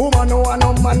insane. Woman no want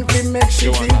no man fi make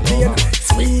she feel pain.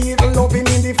 Sweet loving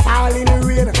in the falling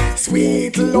rain.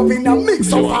 Sweet loving a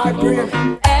mix of hard brain.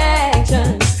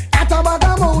 Action. At a bag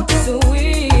of mouth.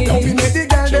 Sweet. Loving make the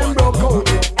girl them broke out.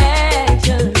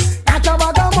 Action. At a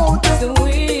bag of mouth.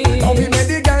 Sweet. Loving make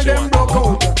the girl them broke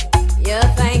out. You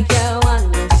think you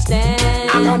understand?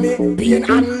 Agony, pain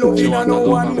and loving and no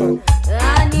one.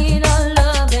 I need a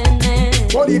loving man.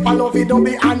 But if I love it, don't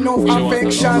be enough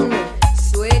affection.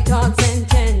 Sweet talks and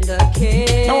tender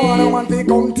care. No one want to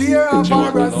come tear up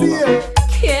our Brazil.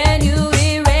 Can you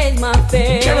erase my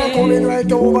fear? You're coming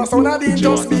right over, so now they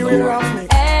just beware of me.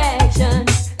 Action.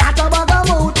 At a bag of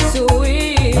mouth.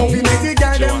 Sweet. Don't be make the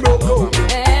girl them broke out.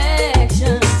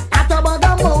 Action. At a bag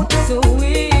of mouth.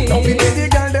 Sweet. Don't be make the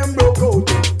girl them broke out.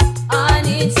 I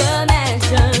need some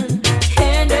action.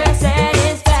 Tender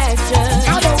satisfaction.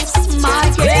 My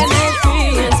chemistry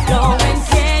is flowing.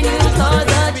 Can you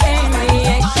cause a chain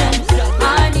reaction?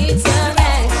 I need some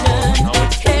action.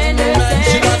 Tender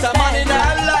She got a man in satisfaction.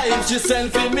 her life. She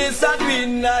sent for Miss Tweet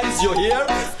nice, you hear?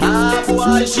 Ah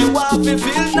boy, she want to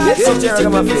feel nice. So she take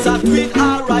me Miss Tweet,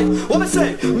 alright. What me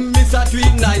say? Miss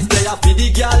Tweet nice, they are for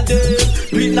the girl day.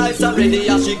 Tweet nice already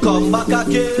and she come back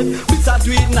again. Miss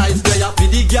Tweet nice, they are for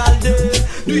the girl day.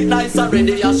 Tweet nice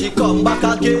already and she come back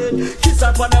again. Kiss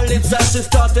her on her lips and she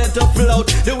started to float.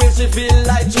 The way she feel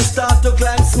like she start to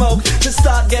climb smoke. She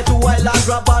start get wild and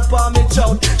grab out for me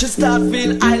choke. She start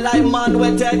feel I like man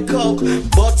with that coke.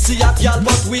 But see a girl,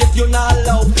 but wait you not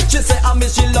love. She say I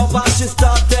miss she love and she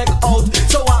start take out.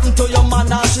 So what happened to your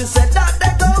man and she said that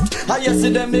they out. And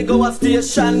yesterday me go a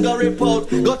station go report.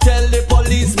 Go tell the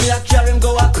police me I carry him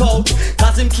go a coat.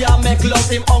 Cause him can't make love,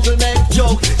 him uncle make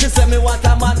joke. She say me want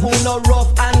a man who no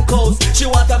rough and coast. She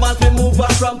want a man to move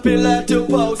her from pillar to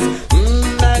post.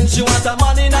 And she want a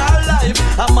man in her life.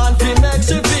 A man to make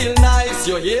she feel nice,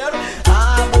 you hear?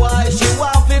 Ah boy, she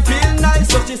want to feel nice.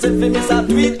 So she said for Miss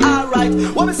Tweet, alright.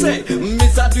 What me say?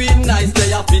 Miss Tweet nice,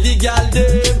 they are for the girl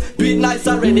day. Tweet nice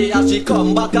already and she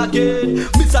come back again.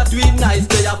 Miss Tweet nice,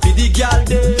 they are for the girl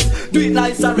day. Tweet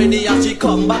nice already and she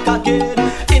come back again.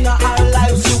 In her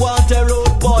life she want a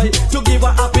road boy to give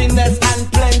her happiness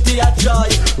and plenty of joy.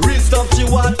 Real stuff she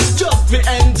want just to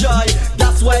enjoy.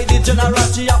 That's why the general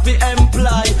she have to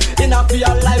employ. In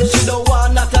her life she don't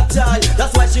want not a tie.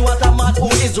 That's why she want a man who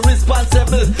is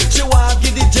responsible. She want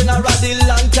give the general the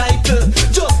long title.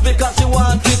 Just because she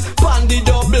want it pan the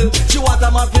double. She want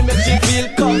a man to make she feel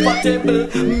comfortable.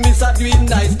 Miss her do it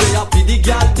nice, they happy the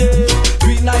girl day. Do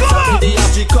it nice already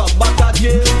and she come back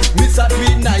again. Miss her do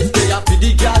it nice, they happy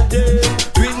the girl day.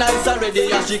 Do it nice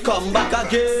already and she come back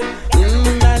again.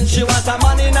 And she want a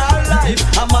man in her life.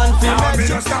 A man to Now me make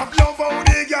no stop love how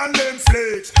the girl them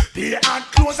flex. Pay and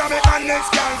close and make a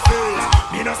next girl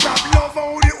flex. Me no stop love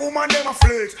how the woman them a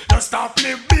flex. No stop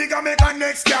live big and make a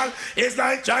next girl. It's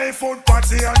like giant food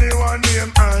party and the one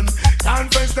name and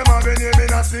conference them have a name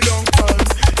in a sit down fan.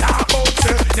 Talk about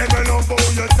say them no love how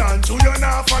you stand. You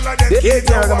not follow them kids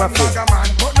no one bag a man.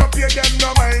 But no pay them no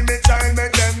mind me child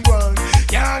make them go on.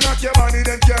 Can't knock your body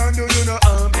them can't do you no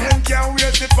harm. Them can't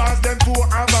waste it past them poor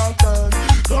and Banton.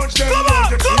 Touch them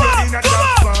down, them see you in a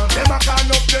trap farm. Them a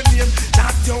call up your name,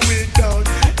 knock your way down.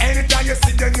 Anytime you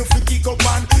see them, you feel kick up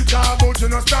and talk about you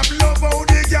no stop love how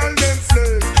the girl them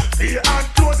flex. Be and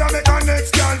close and make a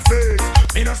next girl flex.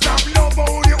 Me no stop love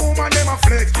how the woman them a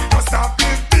flex. No stop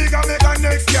live big and make a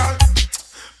next girl.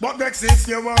 But vex if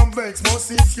you want vex, most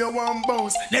if you want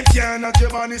bounce. Them can't knock your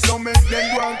body so make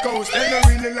them go and coast. They don't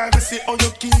really like to see how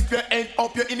you keep your head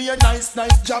up. You're in your nice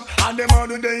job and them all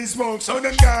the day smoke. So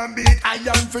them can't beat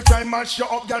iron for try mash you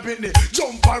up, girl Pitney.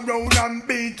 Jump around and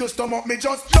beat to stomach me.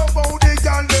 Just love how the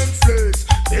girl them flex.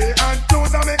 They and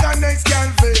close and make a next girl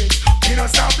flex. Me no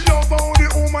stop love how the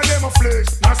woman them a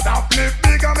flex. No stop live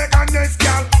big and make a next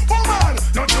girl. Woman,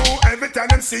 no do every time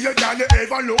them see you girl you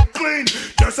ever look clean.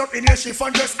 Dress up in your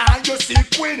chiffon dress and you see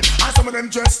queen. And some of them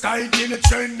just tight in the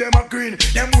trend, them a green.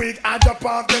 Them weak at the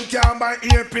park, them can't buy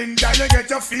earpin. Then you get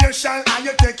your facial and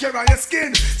you take care of your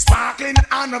skin. Sparkling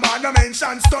and about the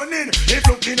mention stunning. If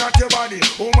looking at your body,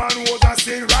 woman was a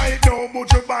sin right now.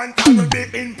 Buju Banton will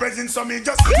be in presence, so me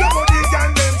just love how the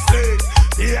girl them flex.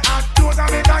 They act close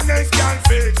and make a next girl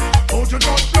fix. Don't you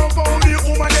just love how the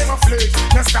woman never flex.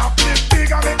 Now stop live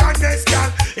big and make a next girl.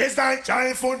 It's like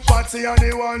childhood party and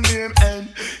the one name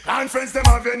end. Conference them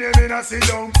have your name in a sit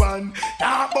down pan.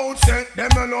 Talk about set, them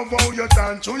no love how you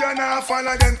turn. True you not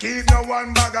follow them, keep no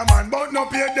one bag of man. But no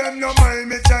pay them no mind,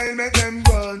 me child make them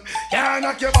run. Can't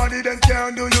knock your body, them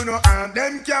can't do you no harm.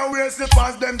 Them can't waste the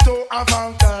pass, them to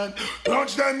avant-garde.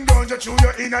 Touch them guns, you chew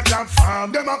you in a trap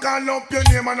farm. Them a call up your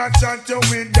name and a chat you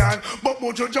with Dan. But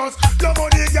you just love how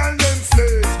the girl them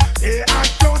flex. They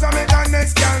act close and make a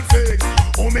next girl fix.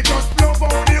 Oh me just love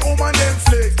how the woman them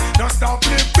flex. Now stop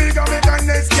live big and make a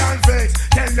next girl vex.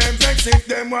 Tell them vex if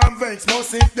them want vex.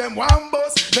 Most if them want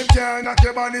bust. Them can't knock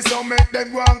your body so make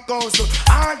them go and counsel.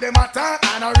 All them attack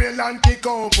and a real and kick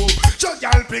up. So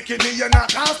girl picking me, you not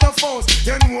cast the fuss.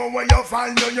 You know where you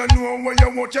find you, you know where you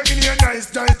want. Checking your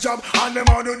nice job. And them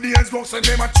all the days work, so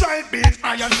them a try beat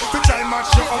iron. We try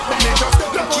match you up and they just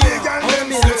love how the girl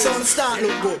them flex. Start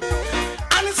look good.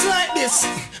 And it's like this.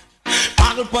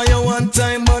 Paddle for you one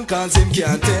time, man, cause him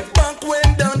can't take back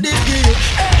when down the give.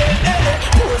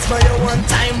 Pose for you one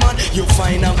time, man. You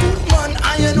find a good man,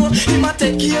 and you know him a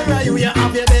take care of you. You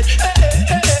have your bed,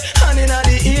 hand in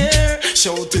the air.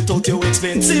 Shout it out, you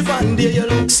expensive, and there you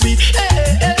look sweet.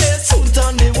 Suit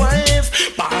on the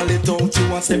wife, ball it out, you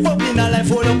want step up in a life,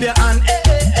 hold up your hand.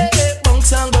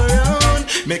 Bounce and go round.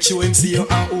 Make sure him see you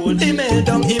and hold him head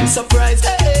down, him surprised.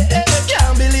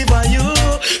 Can't believe you.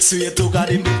 Swear to God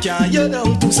him can't you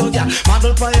down too. So yeah,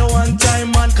 model for you one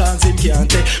time, man, cause him can't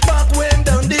take back when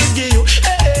down they give you.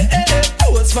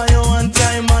 Pose for you one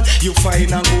time, man. You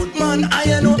find a good man,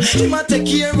 I know him a take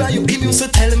care of you. Him used to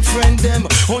tell him friend them,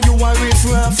 oh you a riff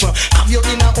raff. Have you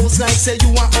in a house like say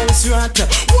you a house rat.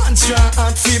 One straw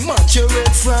and fee match your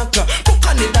red frack. Book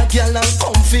on it a girl and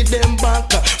comfy them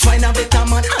back. Find a better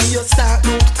man and you start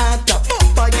look at.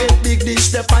 Papa get big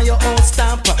dish step on your own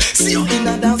stamp. See you in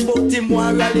a dance but him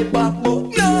want rally back.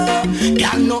 But no,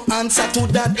 girl no answer to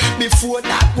that. Before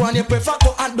that one you prefer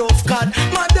go and dove card.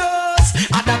 Mothers,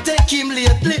 I da take him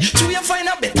lately. So you find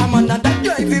a better man and that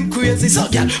drive him crazy. So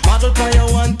girl, model for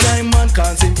you one time man,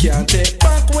 cause him can't take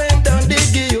back when down they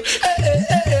give you.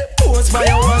 Pose for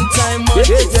you one time man.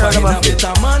 You find a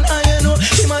better man and you know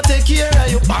him a take care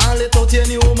of you. Ball it out your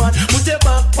new man. Put your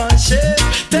back pan shape.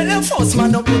 Tell your first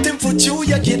man no put him foot you.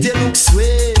 You get you look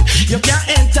sweet. You can't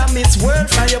enter Miss World.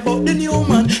 Fry about the new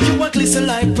man. You want listen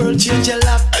like pearl change your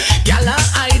lap. Gyal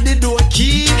hide the door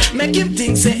key. Make him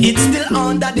think say it's still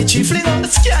under the tree. Fling on the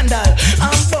scandal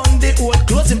and burn the old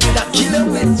clothes. Him to that killer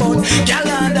with fun. Gyal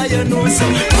under your nose. So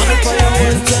man for your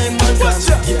one time man. What's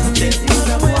up?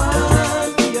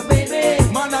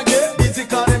 Man I get busy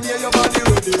call him here your body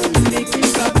ready. Make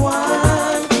things up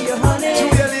one for your honey. You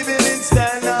are living in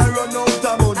style and run out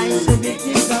of money. I say make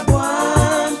things up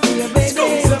one for your baby.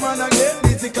 Come man I get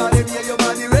busy call him here your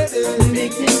body ready.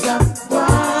 Make things up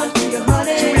one for your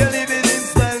honey. You are living in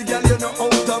style girl you know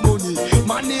out of money.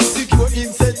 Man is secure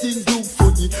him say things look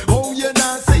funny. Oh you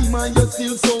not say man you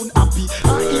still sound happy.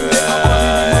 And him the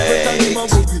happy him a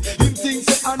worry. Him thinks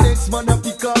say a next man a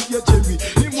pick up your cherry.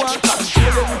 Him want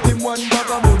control you with him one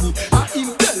bag of money. And him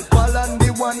tell Paul and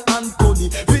the one Anthony.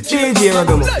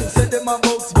 Like say them a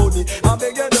box money. I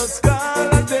beg you just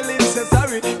call and tell him say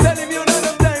sorry. Tell him you not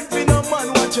have time for no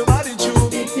man watch your body true.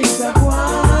 Big things are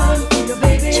one for your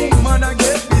baby. Man I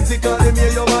get busy call him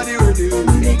here your body ready.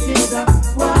 Big things are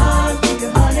one for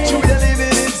your honey. You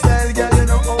living in style girl you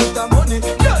know out of money.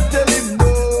 Girl tell him no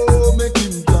make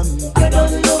him plan. You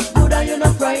don't look good and you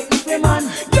not frightened for man.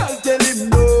 Girl tell him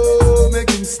no make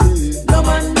him stay. No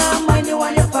man nah mind you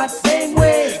and your fat same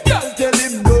way. Girl tell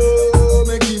him no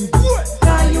make him quit.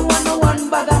 Cause you want no one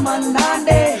bag a man down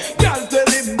there. Girl tell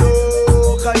him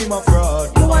no cause him a fraud.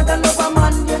 You want another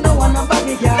man you no want a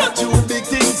baggy girl. Not you big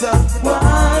things up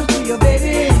one to your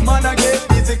baby. Man I get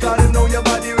busy call him know your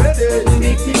body ready.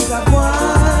 Big things up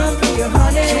one to your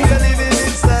honey. You living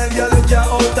in style girl you can't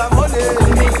out of money.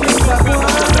 Big things up one.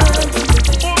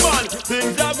 Woman,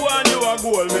 things are going you a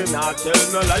goal. Me not tell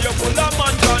no lie. You full of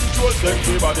man control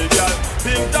sexy body girl.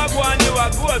 Things are going you a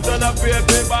goal. So no pray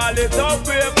to ball it up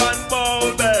brave and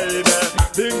bold baby.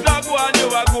 Things are going you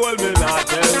a goal. Me not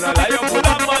tell no lie. You full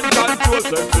of man control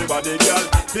sexy body girl.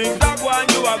 Things are going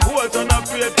you a goal. So no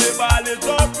pray to ball it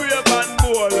up brave and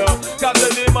bold. Cause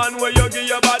any man where you give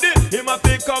your body, him a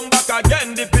fi come back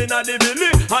again. Dip in a the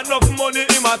belly. Enough money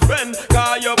him a spend.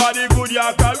 Cause your body good you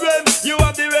can rent. You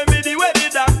have the remedy where the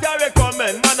doctor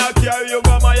recommend. Man I carry you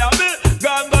go Miami.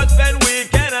 Gone go spend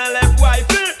weekend and left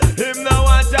wifey. Him no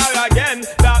want her again.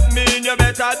 That mean you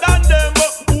better than them.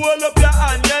 But hold up your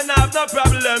hand you have no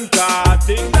problem. Cause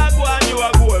things that go on you a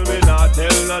goal. Me not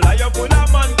tell no lie. You full of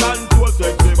man control.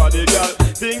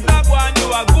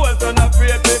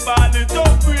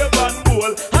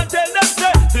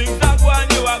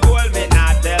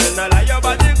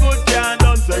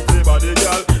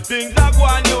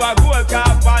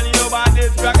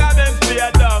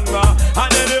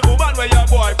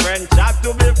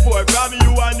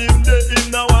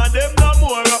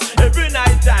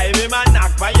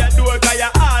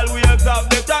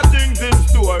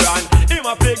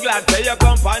 me glad say you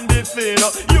come on the scene.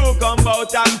 You come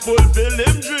out and fulfill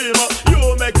him dream.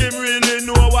 You make him really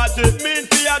know what it means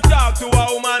to you talk to a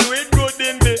woman with good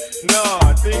in me. No,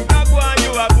 think that one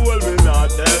you a fool me not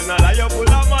tell. Now lie you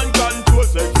full of man control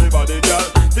sexy body girl.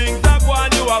 Think that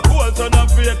one you a fool so no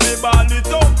afraid to ball it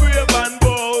up brave and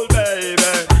bold baby.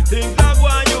 Think that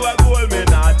one you a fool me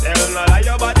not tell. Now lie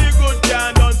your body good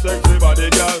can done sexy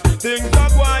body girl. Think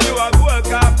that one you a fool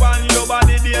cap and your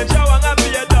body danger wanna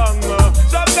be a dung.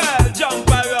 So girl jump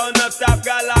around and stop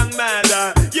galang mad.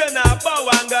 You not bow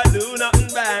and go do nothing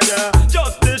bad.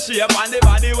 Just the shape and the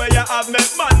body where you have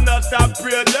make man not stop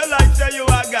praise you like say you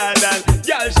a god. And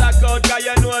girl shock out cause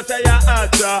you know say you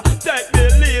hot. Take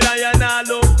the lead and you not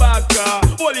look back.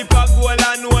 Only for gold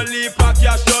and only for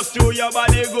cash just to your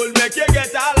body good make you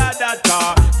get all of that.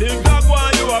 Think of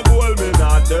one you a gold me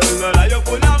not tell no lie. You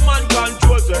full of man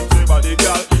control sexy body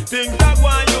girl. Think of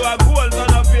one you a gold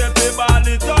son of faith the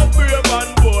body top brave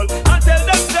and bold. And tell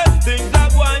them say think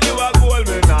of one you a gold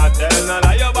me not tell no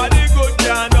lie. Your body good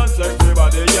can done sexy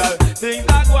body girl. Think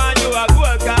that one you a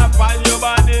gold cap on your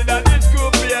body that is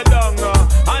could be a dung.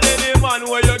 And any man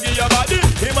where you give your body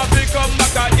him a pick come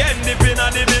back again dipping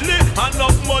on the belly.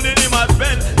 Enough money him a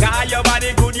spend. Cause your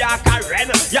body good you can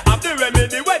rent. You have the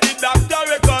remedy where the doctor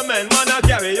recommend. Man a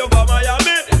carry you go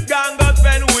Miami. Gang go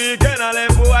spend weekend and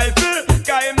left wifey.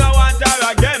 Cause him no want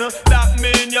her again. That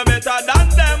mean you better than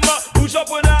them. Push up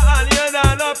on her hand you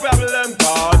know no problem.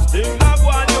 Cause think that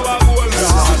one you a gold.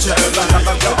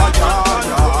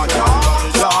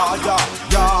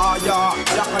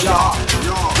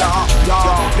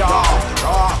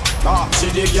 See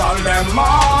the girl them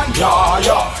man, yeah,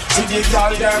 yeah. See the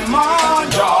girl them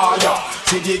man, yeah, yeah.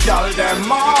 See the girl them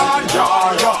man,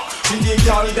 yeah, yeah. See the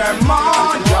girl them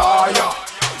man, yeah, yeah.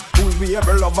 Who'll be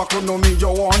able lover could know me you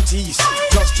want tease.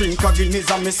 Just drink a Guinness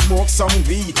and me smoke some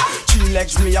weed. 3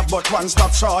 legs me a but one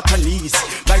stop short and knees.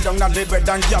 Lie down on the bed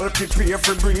and girl prepare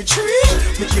for breach.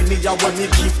 Bikini ya when me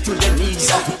give to the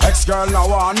knees. Ex-girl now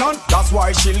want none, that's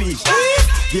why she leave.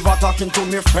 Give her talking to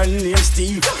me friend named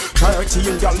Steve.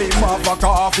 13 girl him have a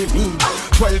coffee me.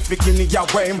 12 bikini ya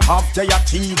where him have their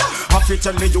teeth. Have to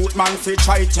tell the youth man fi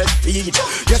try take feed.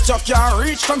 Yes you can't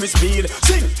reach from his speed.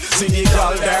 Sing, see the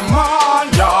girl them man,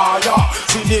 yeah, yeah.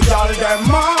 See the girl them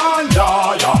man,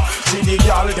 yeah, yeah. See the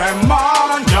girl them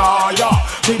man, yeah, yeah.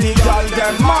 See the girl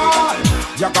them man.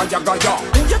 Yaga yaga ya.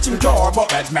 You get him door but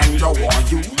bad man you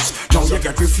want use. Now you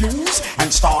get refused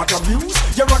and start abuse.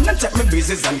 You run and take me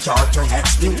business and charge to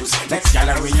X news. Next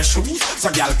gallery your shoes,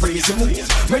 so gal praise the moves.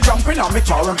 Me jumping on me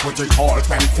car and put it all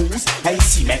pen fools. Hey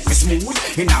see make me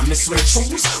smooth, in on me sweat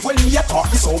shoes. When me a talk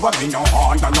this over, me no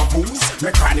hand and no booze. Me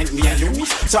crying me a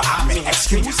lose, so I'm any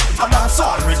excuse. I'm not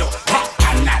sorry though,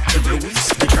 and not the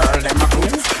blues. The girl them a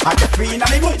groove, and the queen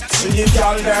of the mood. See the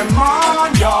girl them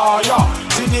man, yeah, yeah.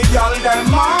 See the girl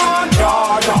them man,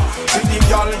 yeah, yeah. See the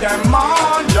girl them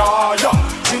man, yeah, yeah.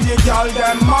 See the girl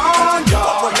them man,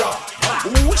 yeah, yeah.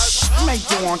 Whoosh, make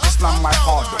you want to slam my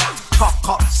heart.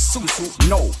 Cock, susu,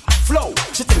 no flow.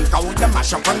 She think I would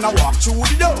mash up when I walk through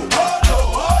the door.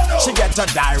 She get a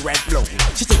direct blow.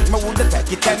 She think me would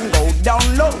take it and go down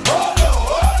low.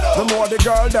 The more the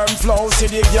girl them flow, see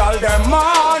the girl them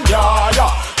man, yeah,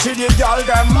 yeah. See the girl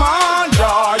them man,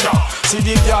 yeah, yeah. See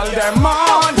the girl them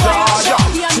man, yeah, yeah.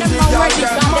 See the girl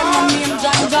them man.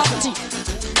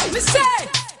 Me say,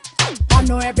 I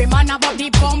know every man about the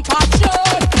bumper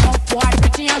shot. Boy,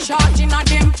 pretty and short in a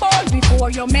them phone.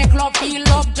 Before you make love, feel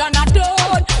love, John a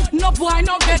done. No boy,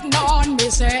 no get none, me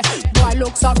say. Boy,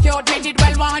 look so cute, made it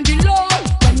well on the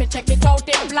load. When me check it out,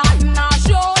 it flatten and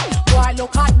short. Boy,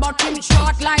 look hot, but him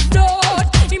short like dirt.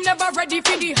 Him never ready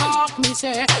for the hawk, me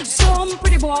say. Some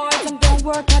pretty boys and don't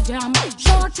work a damn.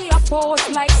 Shorty a pose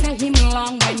like say him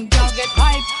long. When y'all get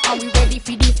hype, and we ready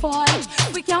for the fight.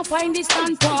 We can't find the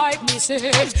standpipe, me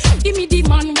say. Give me the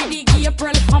man with the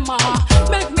April hammer.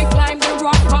 Make me climb the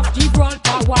rock of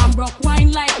Gibraltar. One broke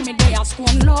wine like me, they are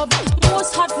stone love.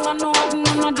 Most hot man, no have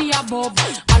none of the above.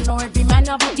 I know every man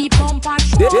have the pump and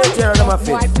short.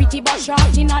 Boy, pretty but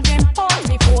short in a them pause.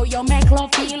 Before you make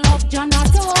love, feel love,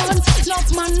 Jonathan.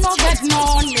 Love man, no get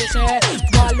none, me say.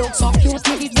 Boy, look so cute,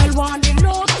 me it well want the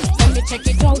look. When me check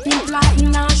it out, him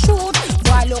flatten and shoot.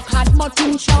 Boy, look hot, but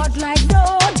him short like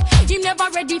dirt. Him never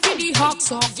ready for the hawk,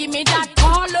 so give me that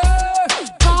collar,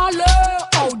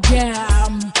 oh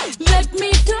damn. Let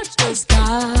me touch the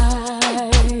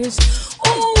skies.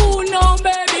 Oh no,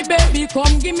 baby,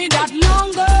 come give me that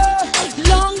longer.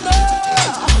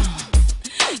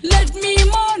 Let me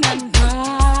moan and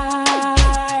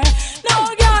cry. No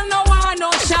girl, no one,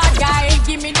 no shot guy.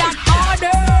 Give me that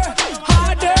harder.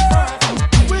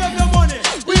 We have your money.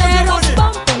 We have your money.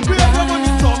 We have your money,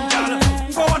 some girl.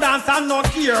 From not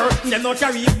here. Them not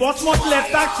carry bus much less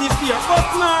active fear. But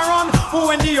now run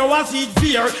when the hours eat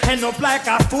beer. End up like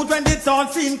a food when the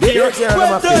town's in clear.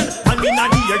 Well done, and in a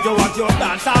year you want your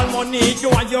dance all money. You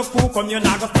want your crew come, you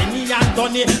not go spend me and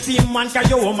money. See man carry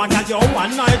your woman cause you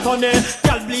one night on it.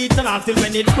 Girl bleed until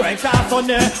when it breaks out on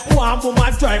it. One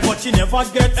woman drive but she never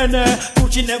get any.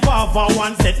 Two she never have a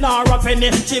one set nor a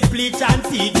penny. She bleach and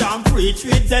teach and preach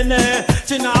with them.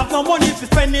 She not have no money to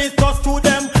spend it just to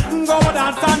them. Go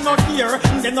dance and not here.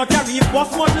 They not carry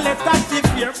bus much less active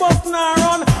fear. Bus now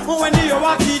run when the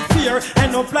hours eat fear.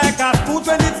 End up like a food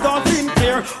when it don't seem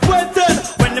clear. Well then,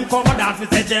 when them come and dance, we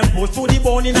say them push to the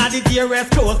bone in the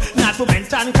dearest clothes. Not to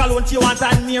mention cologne, she wants a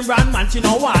name brand man. She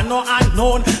no want no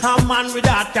unknown. A man with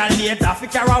that can later fi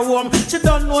carry home. She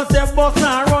don't know say bus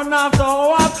now run after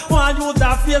hours. Want use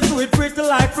that face to it pretty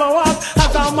like flowers.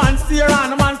 As a man steer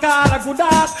and a man call a good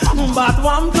ass. But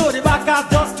one to the back as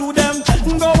just to them.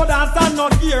 Go dance and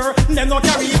not here. Them not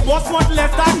carry bus much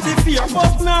less active fear.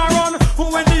 Bus now run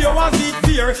when the hours eat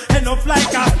fear. End up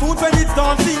like a food when it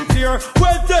don't seem clear.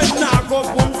 Well then now go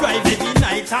home drive every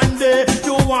night and day.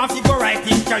 You want to go right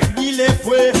in carry the left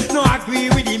way. No agree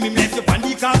with him left you on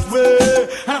the causeway.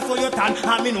 And I saw you turn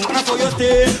and me know I saw you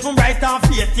stay. Right and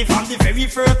faithful from the very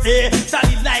first day.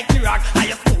 Solid like the rock and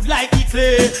you smooth like the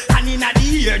clay. And in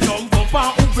the air jump up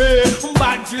and obey.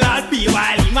 Bad drill be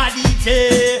while him a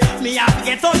DJ. Me have to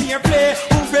get on here play.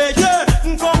 Obey yeah.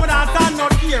 Come dance and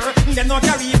not here. Them not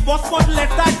carry bus but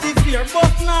less active fear.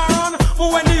 Bus now run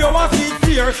when the hours eat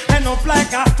fear. End up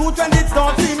like a food when it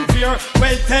don't seem clear.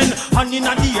 Well then, and in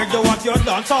the year you want your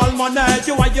dance all money.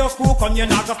 You want your crew come, you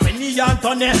not go spend me and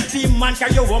money. See man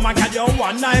carry your woman carry your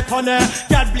one night on it.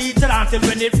 Girl bleed until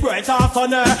when it bright off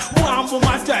on her. One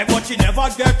woman drive but she never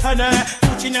get honey.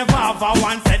 She never have a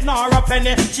one set nor a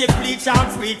penny. She bleach and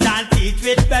preach and teach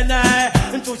with penny.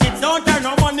 Until she don't turn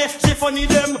no money, she funny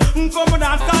them. Come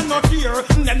dance and not here.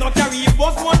 Them not carry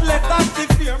bus much less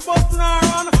active fear. Bus now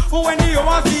run when the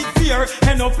hours eat fear.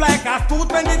 End up like a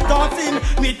tooth when it don't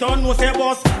in. Me don't know say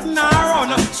bus now run.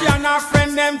 She and her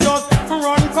friend them just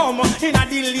run come. In a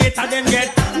deal later them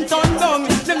get turned down.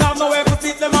 Them have nowhere to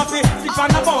sit them happy. Sleep on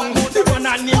the bung. They run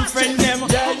and name friend them.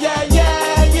 Yeah, yeah,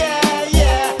 yeah, yeah,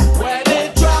 yeah. When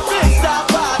the traffic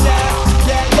stop out there.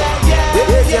 Yeah, yeah, yeah,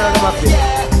 yeah,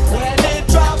 yeah. When the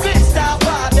traffic stop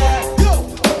out there.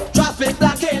 Traffic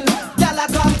blocking. Y'all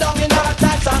come down in our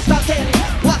tax and stocking.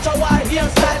 Watch our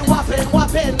hairstyle whopping,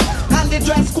 whopping. And the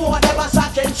dress code ever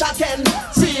shocking, shocking.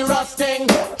 Serious thing.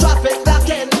 Traffic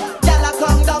blocking. Y'all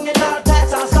come down in our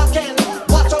tax and stocking.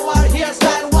 Watch our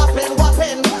hairstyle whopping,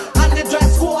 whopping. And the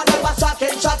dress code ever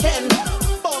shocking, shocking.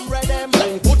 Bum red them.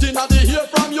 Put in the ear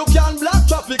from you can block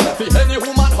traffic. For any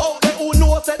woman out there who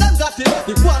knows say them got it.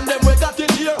 The one them we got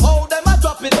it here, how them a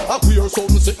drop it. A queer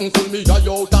something sitting till me die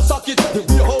out a socket. The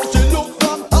way how she look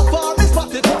from how far me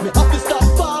spot it. Me have to stop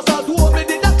fast and do me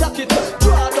did a clock it.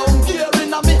 Draw down gear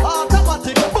in a me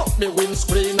automatic. But me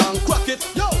windscreen and crack it.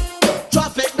 Yo,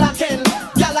 traffic blocking.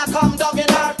 Y'all come down in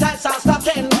our tights and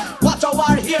stocking. Watch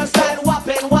our hairstyle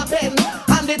whopping, whopping.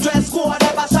 And the dress code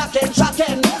ever shocking,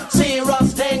 shocking.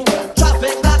 Serious thing.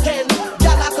 Traffic blocking.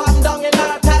 Y'all come down in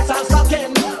our tights and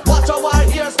stocking. Watch our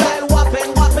hairstyle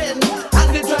whopping, whopping. And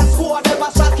the dress code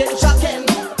ever shocking, shocking.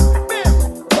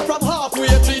 From halfway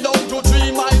 3 down to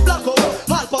 3 mile block up.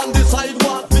 Half on the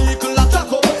sidewalk, vehicle a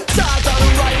jack up. Start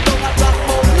and ride down a track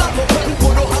mount lock up.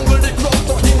 Could you handle the crowd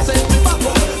so him send me back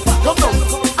up. Back up now.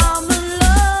 I'm in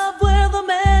love with a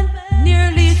man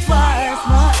nearly twice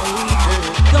my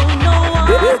age. Don't know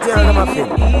what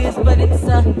it is, but it's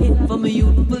a hit from my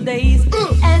youthful days.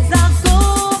 As I go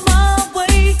my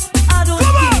way, I don't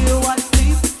care what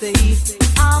people say.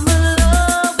 I'm in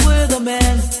love with a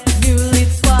man nearly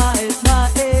twice my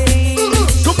age.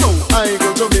 Come on, I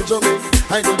go to me.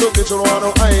 I go to me,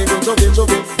 Toronto. I go to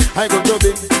me. I go to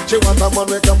me. She want a man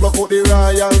we can block out the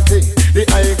royalty. The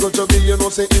I go to me, you know,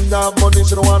 say in that money.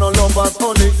 She don't want no lovers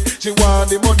honey. She want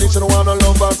the money, she don't want no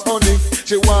lovers honey.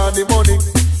 She want the money.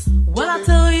 Well, I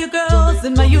tell you girls,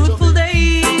 in my youthful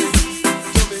days,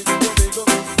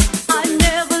 I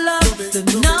never loved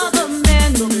another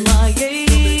man my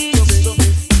age.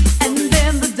 And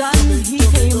then the Don, he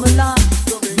came along,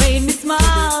 made me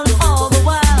smile all the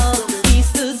while. He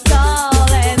stood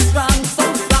tall and strong, so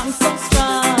strong, so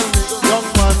strong. Young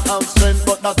man have strength,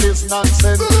 but that is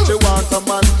nonsense. She want a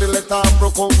man to let her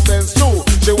recompense too.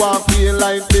 She want pay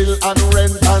light bill and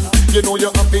rent, and you know you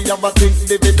have to have a big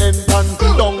dividend. And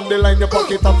down the line your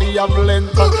pocket have to have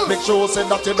length, and make sure say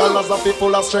that your dollars are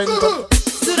full of strength.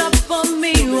 Stood up for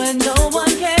me when no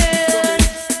one cared.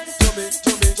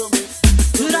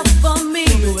 Stood up for me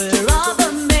where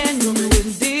other men were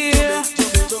dear.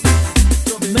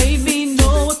 Made me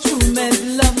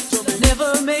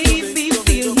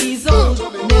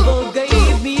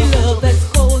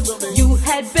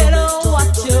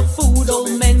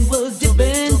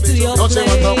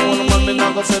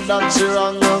she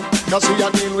wrong now. Cause she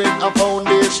a deal with a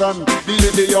foundation.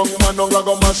 The young man don't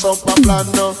go mash up a plan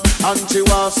now. And she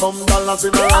wants some dollars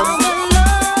in her hand. I'm in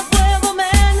love with a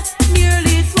man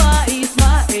nearly twice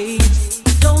my age.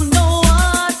 Don't know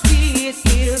what it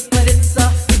is, but it's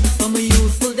from my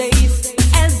youthful days.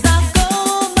 As I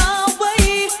go my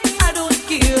way, I don't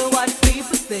care what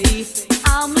people say.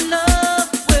 I'm in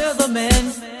love with a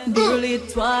man nearly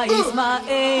twice my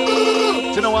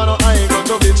age. She don't want no I ain't going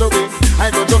to be chubby. I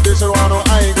go to be, she want no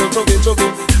I ain't going to be chubby.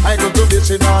 I go to be,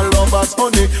 she not love us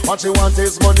honey. What she want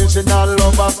is money, she not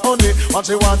love us honey. What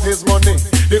she want is money.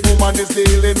 The woman is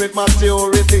dealing with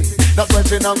maturity. That's when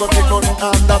she not go take on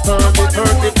under 30,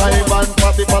 35 and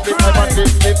 40, 45 and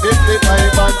 50,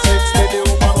 55 and 60. The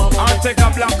woman I'll take a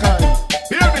black eye.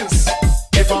 hear this.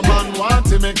 If a man want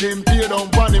to make him pay down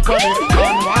funny.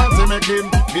 Man want to make him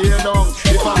pay down.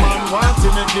 If a man want to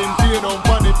make him pay down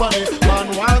funny. Man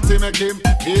want to make him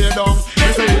pay down.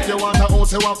 He say if you want a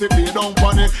house, you have to pay down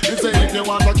funny. He say if you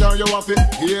want a car, you have to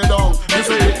pay down. He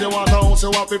say if you want a house,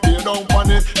 you have to pay down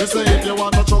funny. He say if you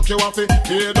want a truck, you have to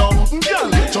pay down.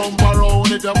 Girl, jump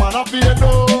around if your man a pay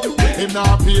down. Him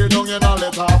not pay down, you not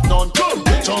let half none. Come,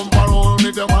 jump around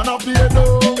if your man a pay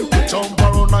down. Jump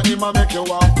around and him a make you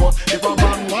walk. But if a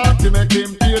man want to make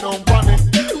him pay down funny,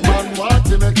 man want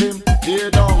to make him pay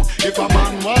down. If a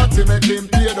man want to make him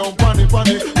pay down funny,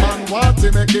 man want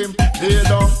to make him pay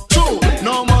down. Two,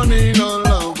 no money, no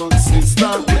love,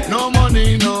 sister. No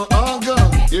money, no hunger.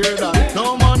 Hear that?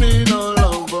 No money, no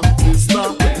love,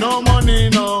 sister. No money,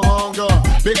 no hunger.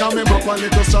 Because me broke one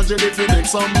little strategy if you make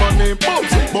some money. Boom!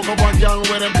 Book up one girl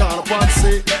when them call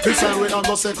fancy. This time we a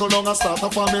go settle down and start a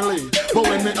family. But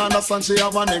when me understand she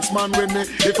have an ex man with me.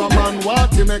 If a man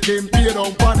want to make him pay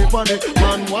down funny.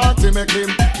 Man want to make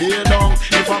him pay down.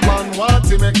 If a man want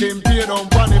to make him pay down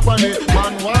funny.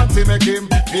 Man want to make him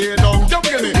pay down.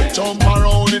 Jump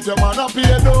around if your man a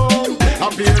pay down. A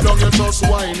pay down you just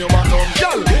whine your bottom.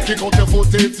 Girl, kick out your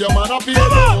foot if your man a pay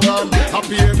down. A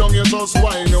pay down you just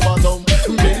whine your bottom.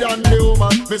 Me and the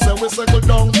woman, me say we settle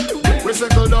down. We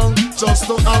settle down just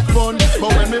to have fun.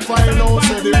 But when me find out,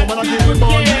 say the woman a give me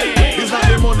bun. It's not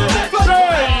the money.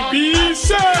 Baby,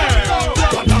 say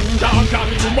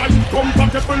you want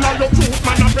compatible and your truth,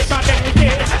 man, I pressure them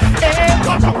case.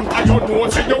 I you know,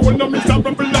 say you want no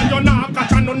miserable and you're not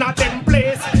catch none of them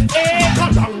place.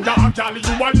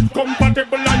 You want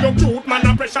compatible and your truth, man,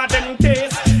 I pressure them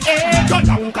case.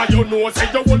 You know, say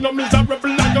you want no miserable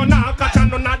and you're not catch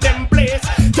none of them place.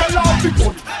 Tell all the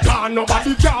good, cause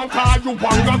nobody can call you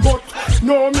wanga gut.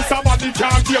 No, Mr. Body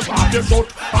can't give out the shot.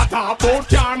 I talk about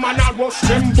car, man, I rush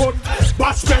them butt.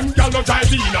 Bash them, gal, no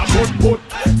drive in a butt.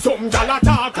 Some gal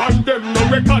attack and them no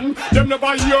reckon. Them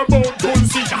never hear about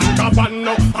Dulce and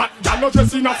Gabbana. Hot gal no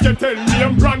dress enough to tell me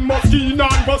I'm brand Moschino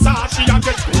and Versace and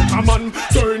get Cocaman.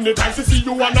 So anytime she see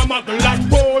you on a muggle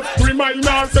and pose, remind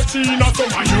her that she not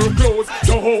some of your clothes.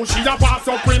 So how she a pass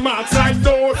up remarks like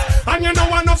those. And you know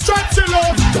one of stretch you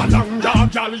love.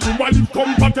 Galanga gal, you a live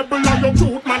compatible and your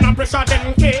truth, man, a pressure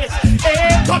them case.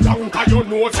 Galanga, you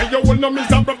know say you will no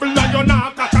miserable and you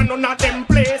not catch none of them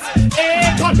place.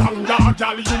 Galanga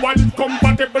gal, you a live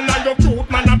compatible and your truth,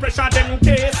 man, a pressure them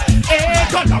case.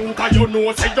 Galanga, you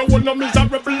know say you will no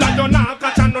miserable and you not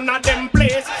catch none of them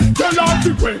place. Tell her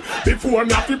the way before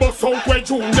me have to bust out where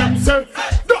June them say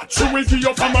that she will give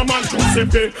you from a man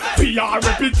Giuseppe. For your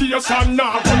reputation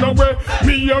not run away.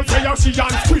 Me here say how she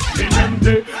and quickly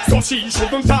empty. So she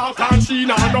shouldn't talk and she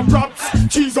not no props.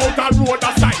 She's out the road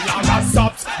a style and a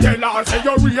stops. Tell her say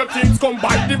your real things come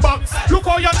by the box. Look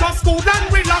how you just cool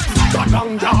and relax.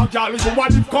 Gadanga girl, you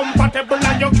want it compatible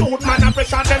and you cute man a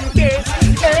pressure them case.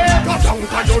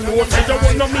 Gadanga, you know say you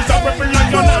want no miserable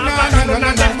and you not none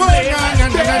of them place.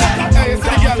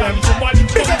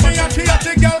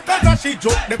 The girl cause she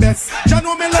joke the best. You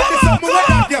know me love the summer with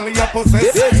that girl you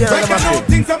possess. Right now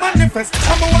things are manifest.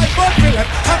 I'm a white boy Philip.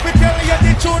 Happy tell you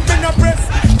the truth in the press.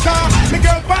 Cause the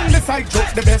girl on the side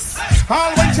joke the best.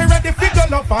 All when she ready figure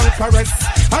love and caress.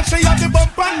 And she have the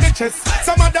bump on the chest.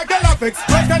 Some other girl have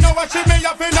expressed. I know what she may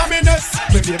have in a minute.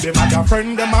 Me baby mother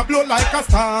friend them a blow like a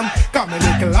storm. Come a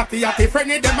little hatty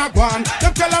friendly them a go on.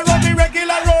 Them tell her run me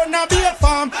regular round a be a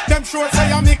farm. Them sure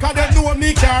say I me cause they know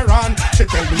me care on. She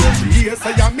tell me what she hear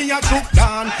say I me a joke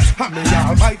down. And me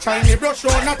all my Chinese brush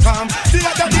on a tom. The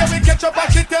other day we catch up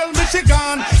and she tell me she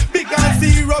gone. Big and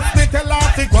serious me tell her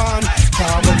to go on.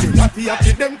 Cause when the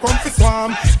hatty them come for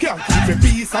swarm. Can't keep me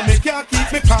peace and me can't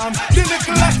keep me calm. The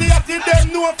little hatty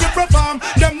them know if you perform.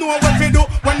 Them know what to do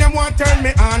when them want turn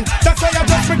me on. That's why I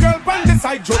just me girl on the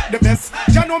side joke the best.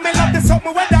 You know me love the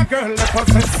something with that girl the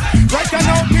possess. Right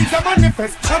now things are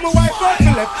manifest. I'm a white girl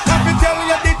to left. Have to tell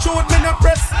you the truth me no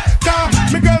press.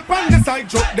 Cause me girl on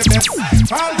the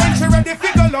best. All when she ready,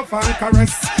 figure love and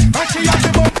caress. And she have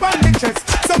the bump on the chest.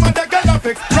 Some of the girl have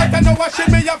it. Right I know what she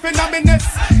me have in a minute.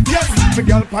 Yes, the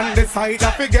girl on the side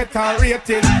I forget her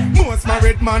rating. Most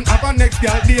married man have a next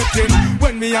girl dating.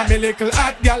 When me and me little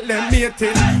hot girl them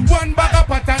mating. One bag of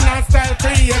pattern and style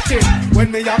creating.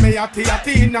 When me and me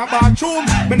hattie in a bathroom,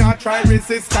 me not try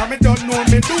resist cause me don't know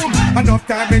me doom. Enough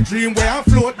time me dream where I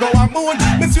float go a moon.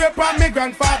 Me swear on me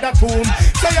grandfather tomb.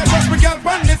 So you just me girl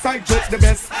on the side just the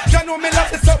best. You know me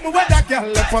love is something where that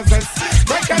girl possess.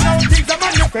 Right now things are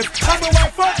manifest. And my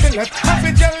wife out the left.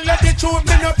 Happy tell let the truth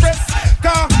me no press.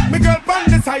 Cause me girl on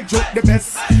the side joke the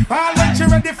best. All when she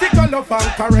ready fi call love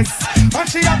and caress. And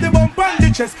she have the bump on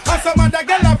the chest. And some other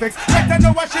girl have vex. Right I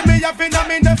know what she me have in a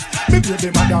minute. Me baby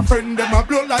mother friend them a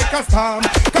blow like a storm.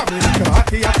 Come in the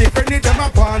hattie friend them a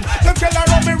gone. Them tell her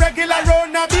on me regular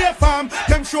round a be a farm.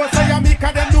 Them show say me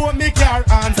cause them know me car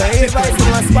on. Say everybody to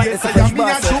my spot, it's a fresh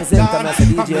boss representing as a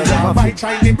DJ I buy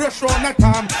shiny brush round the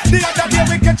time. The other day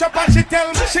we catch up and she tell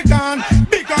me she gone.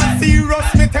 Big and serious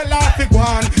me tell her fi go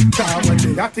on. Cause when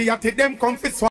the hattie them come fi swap.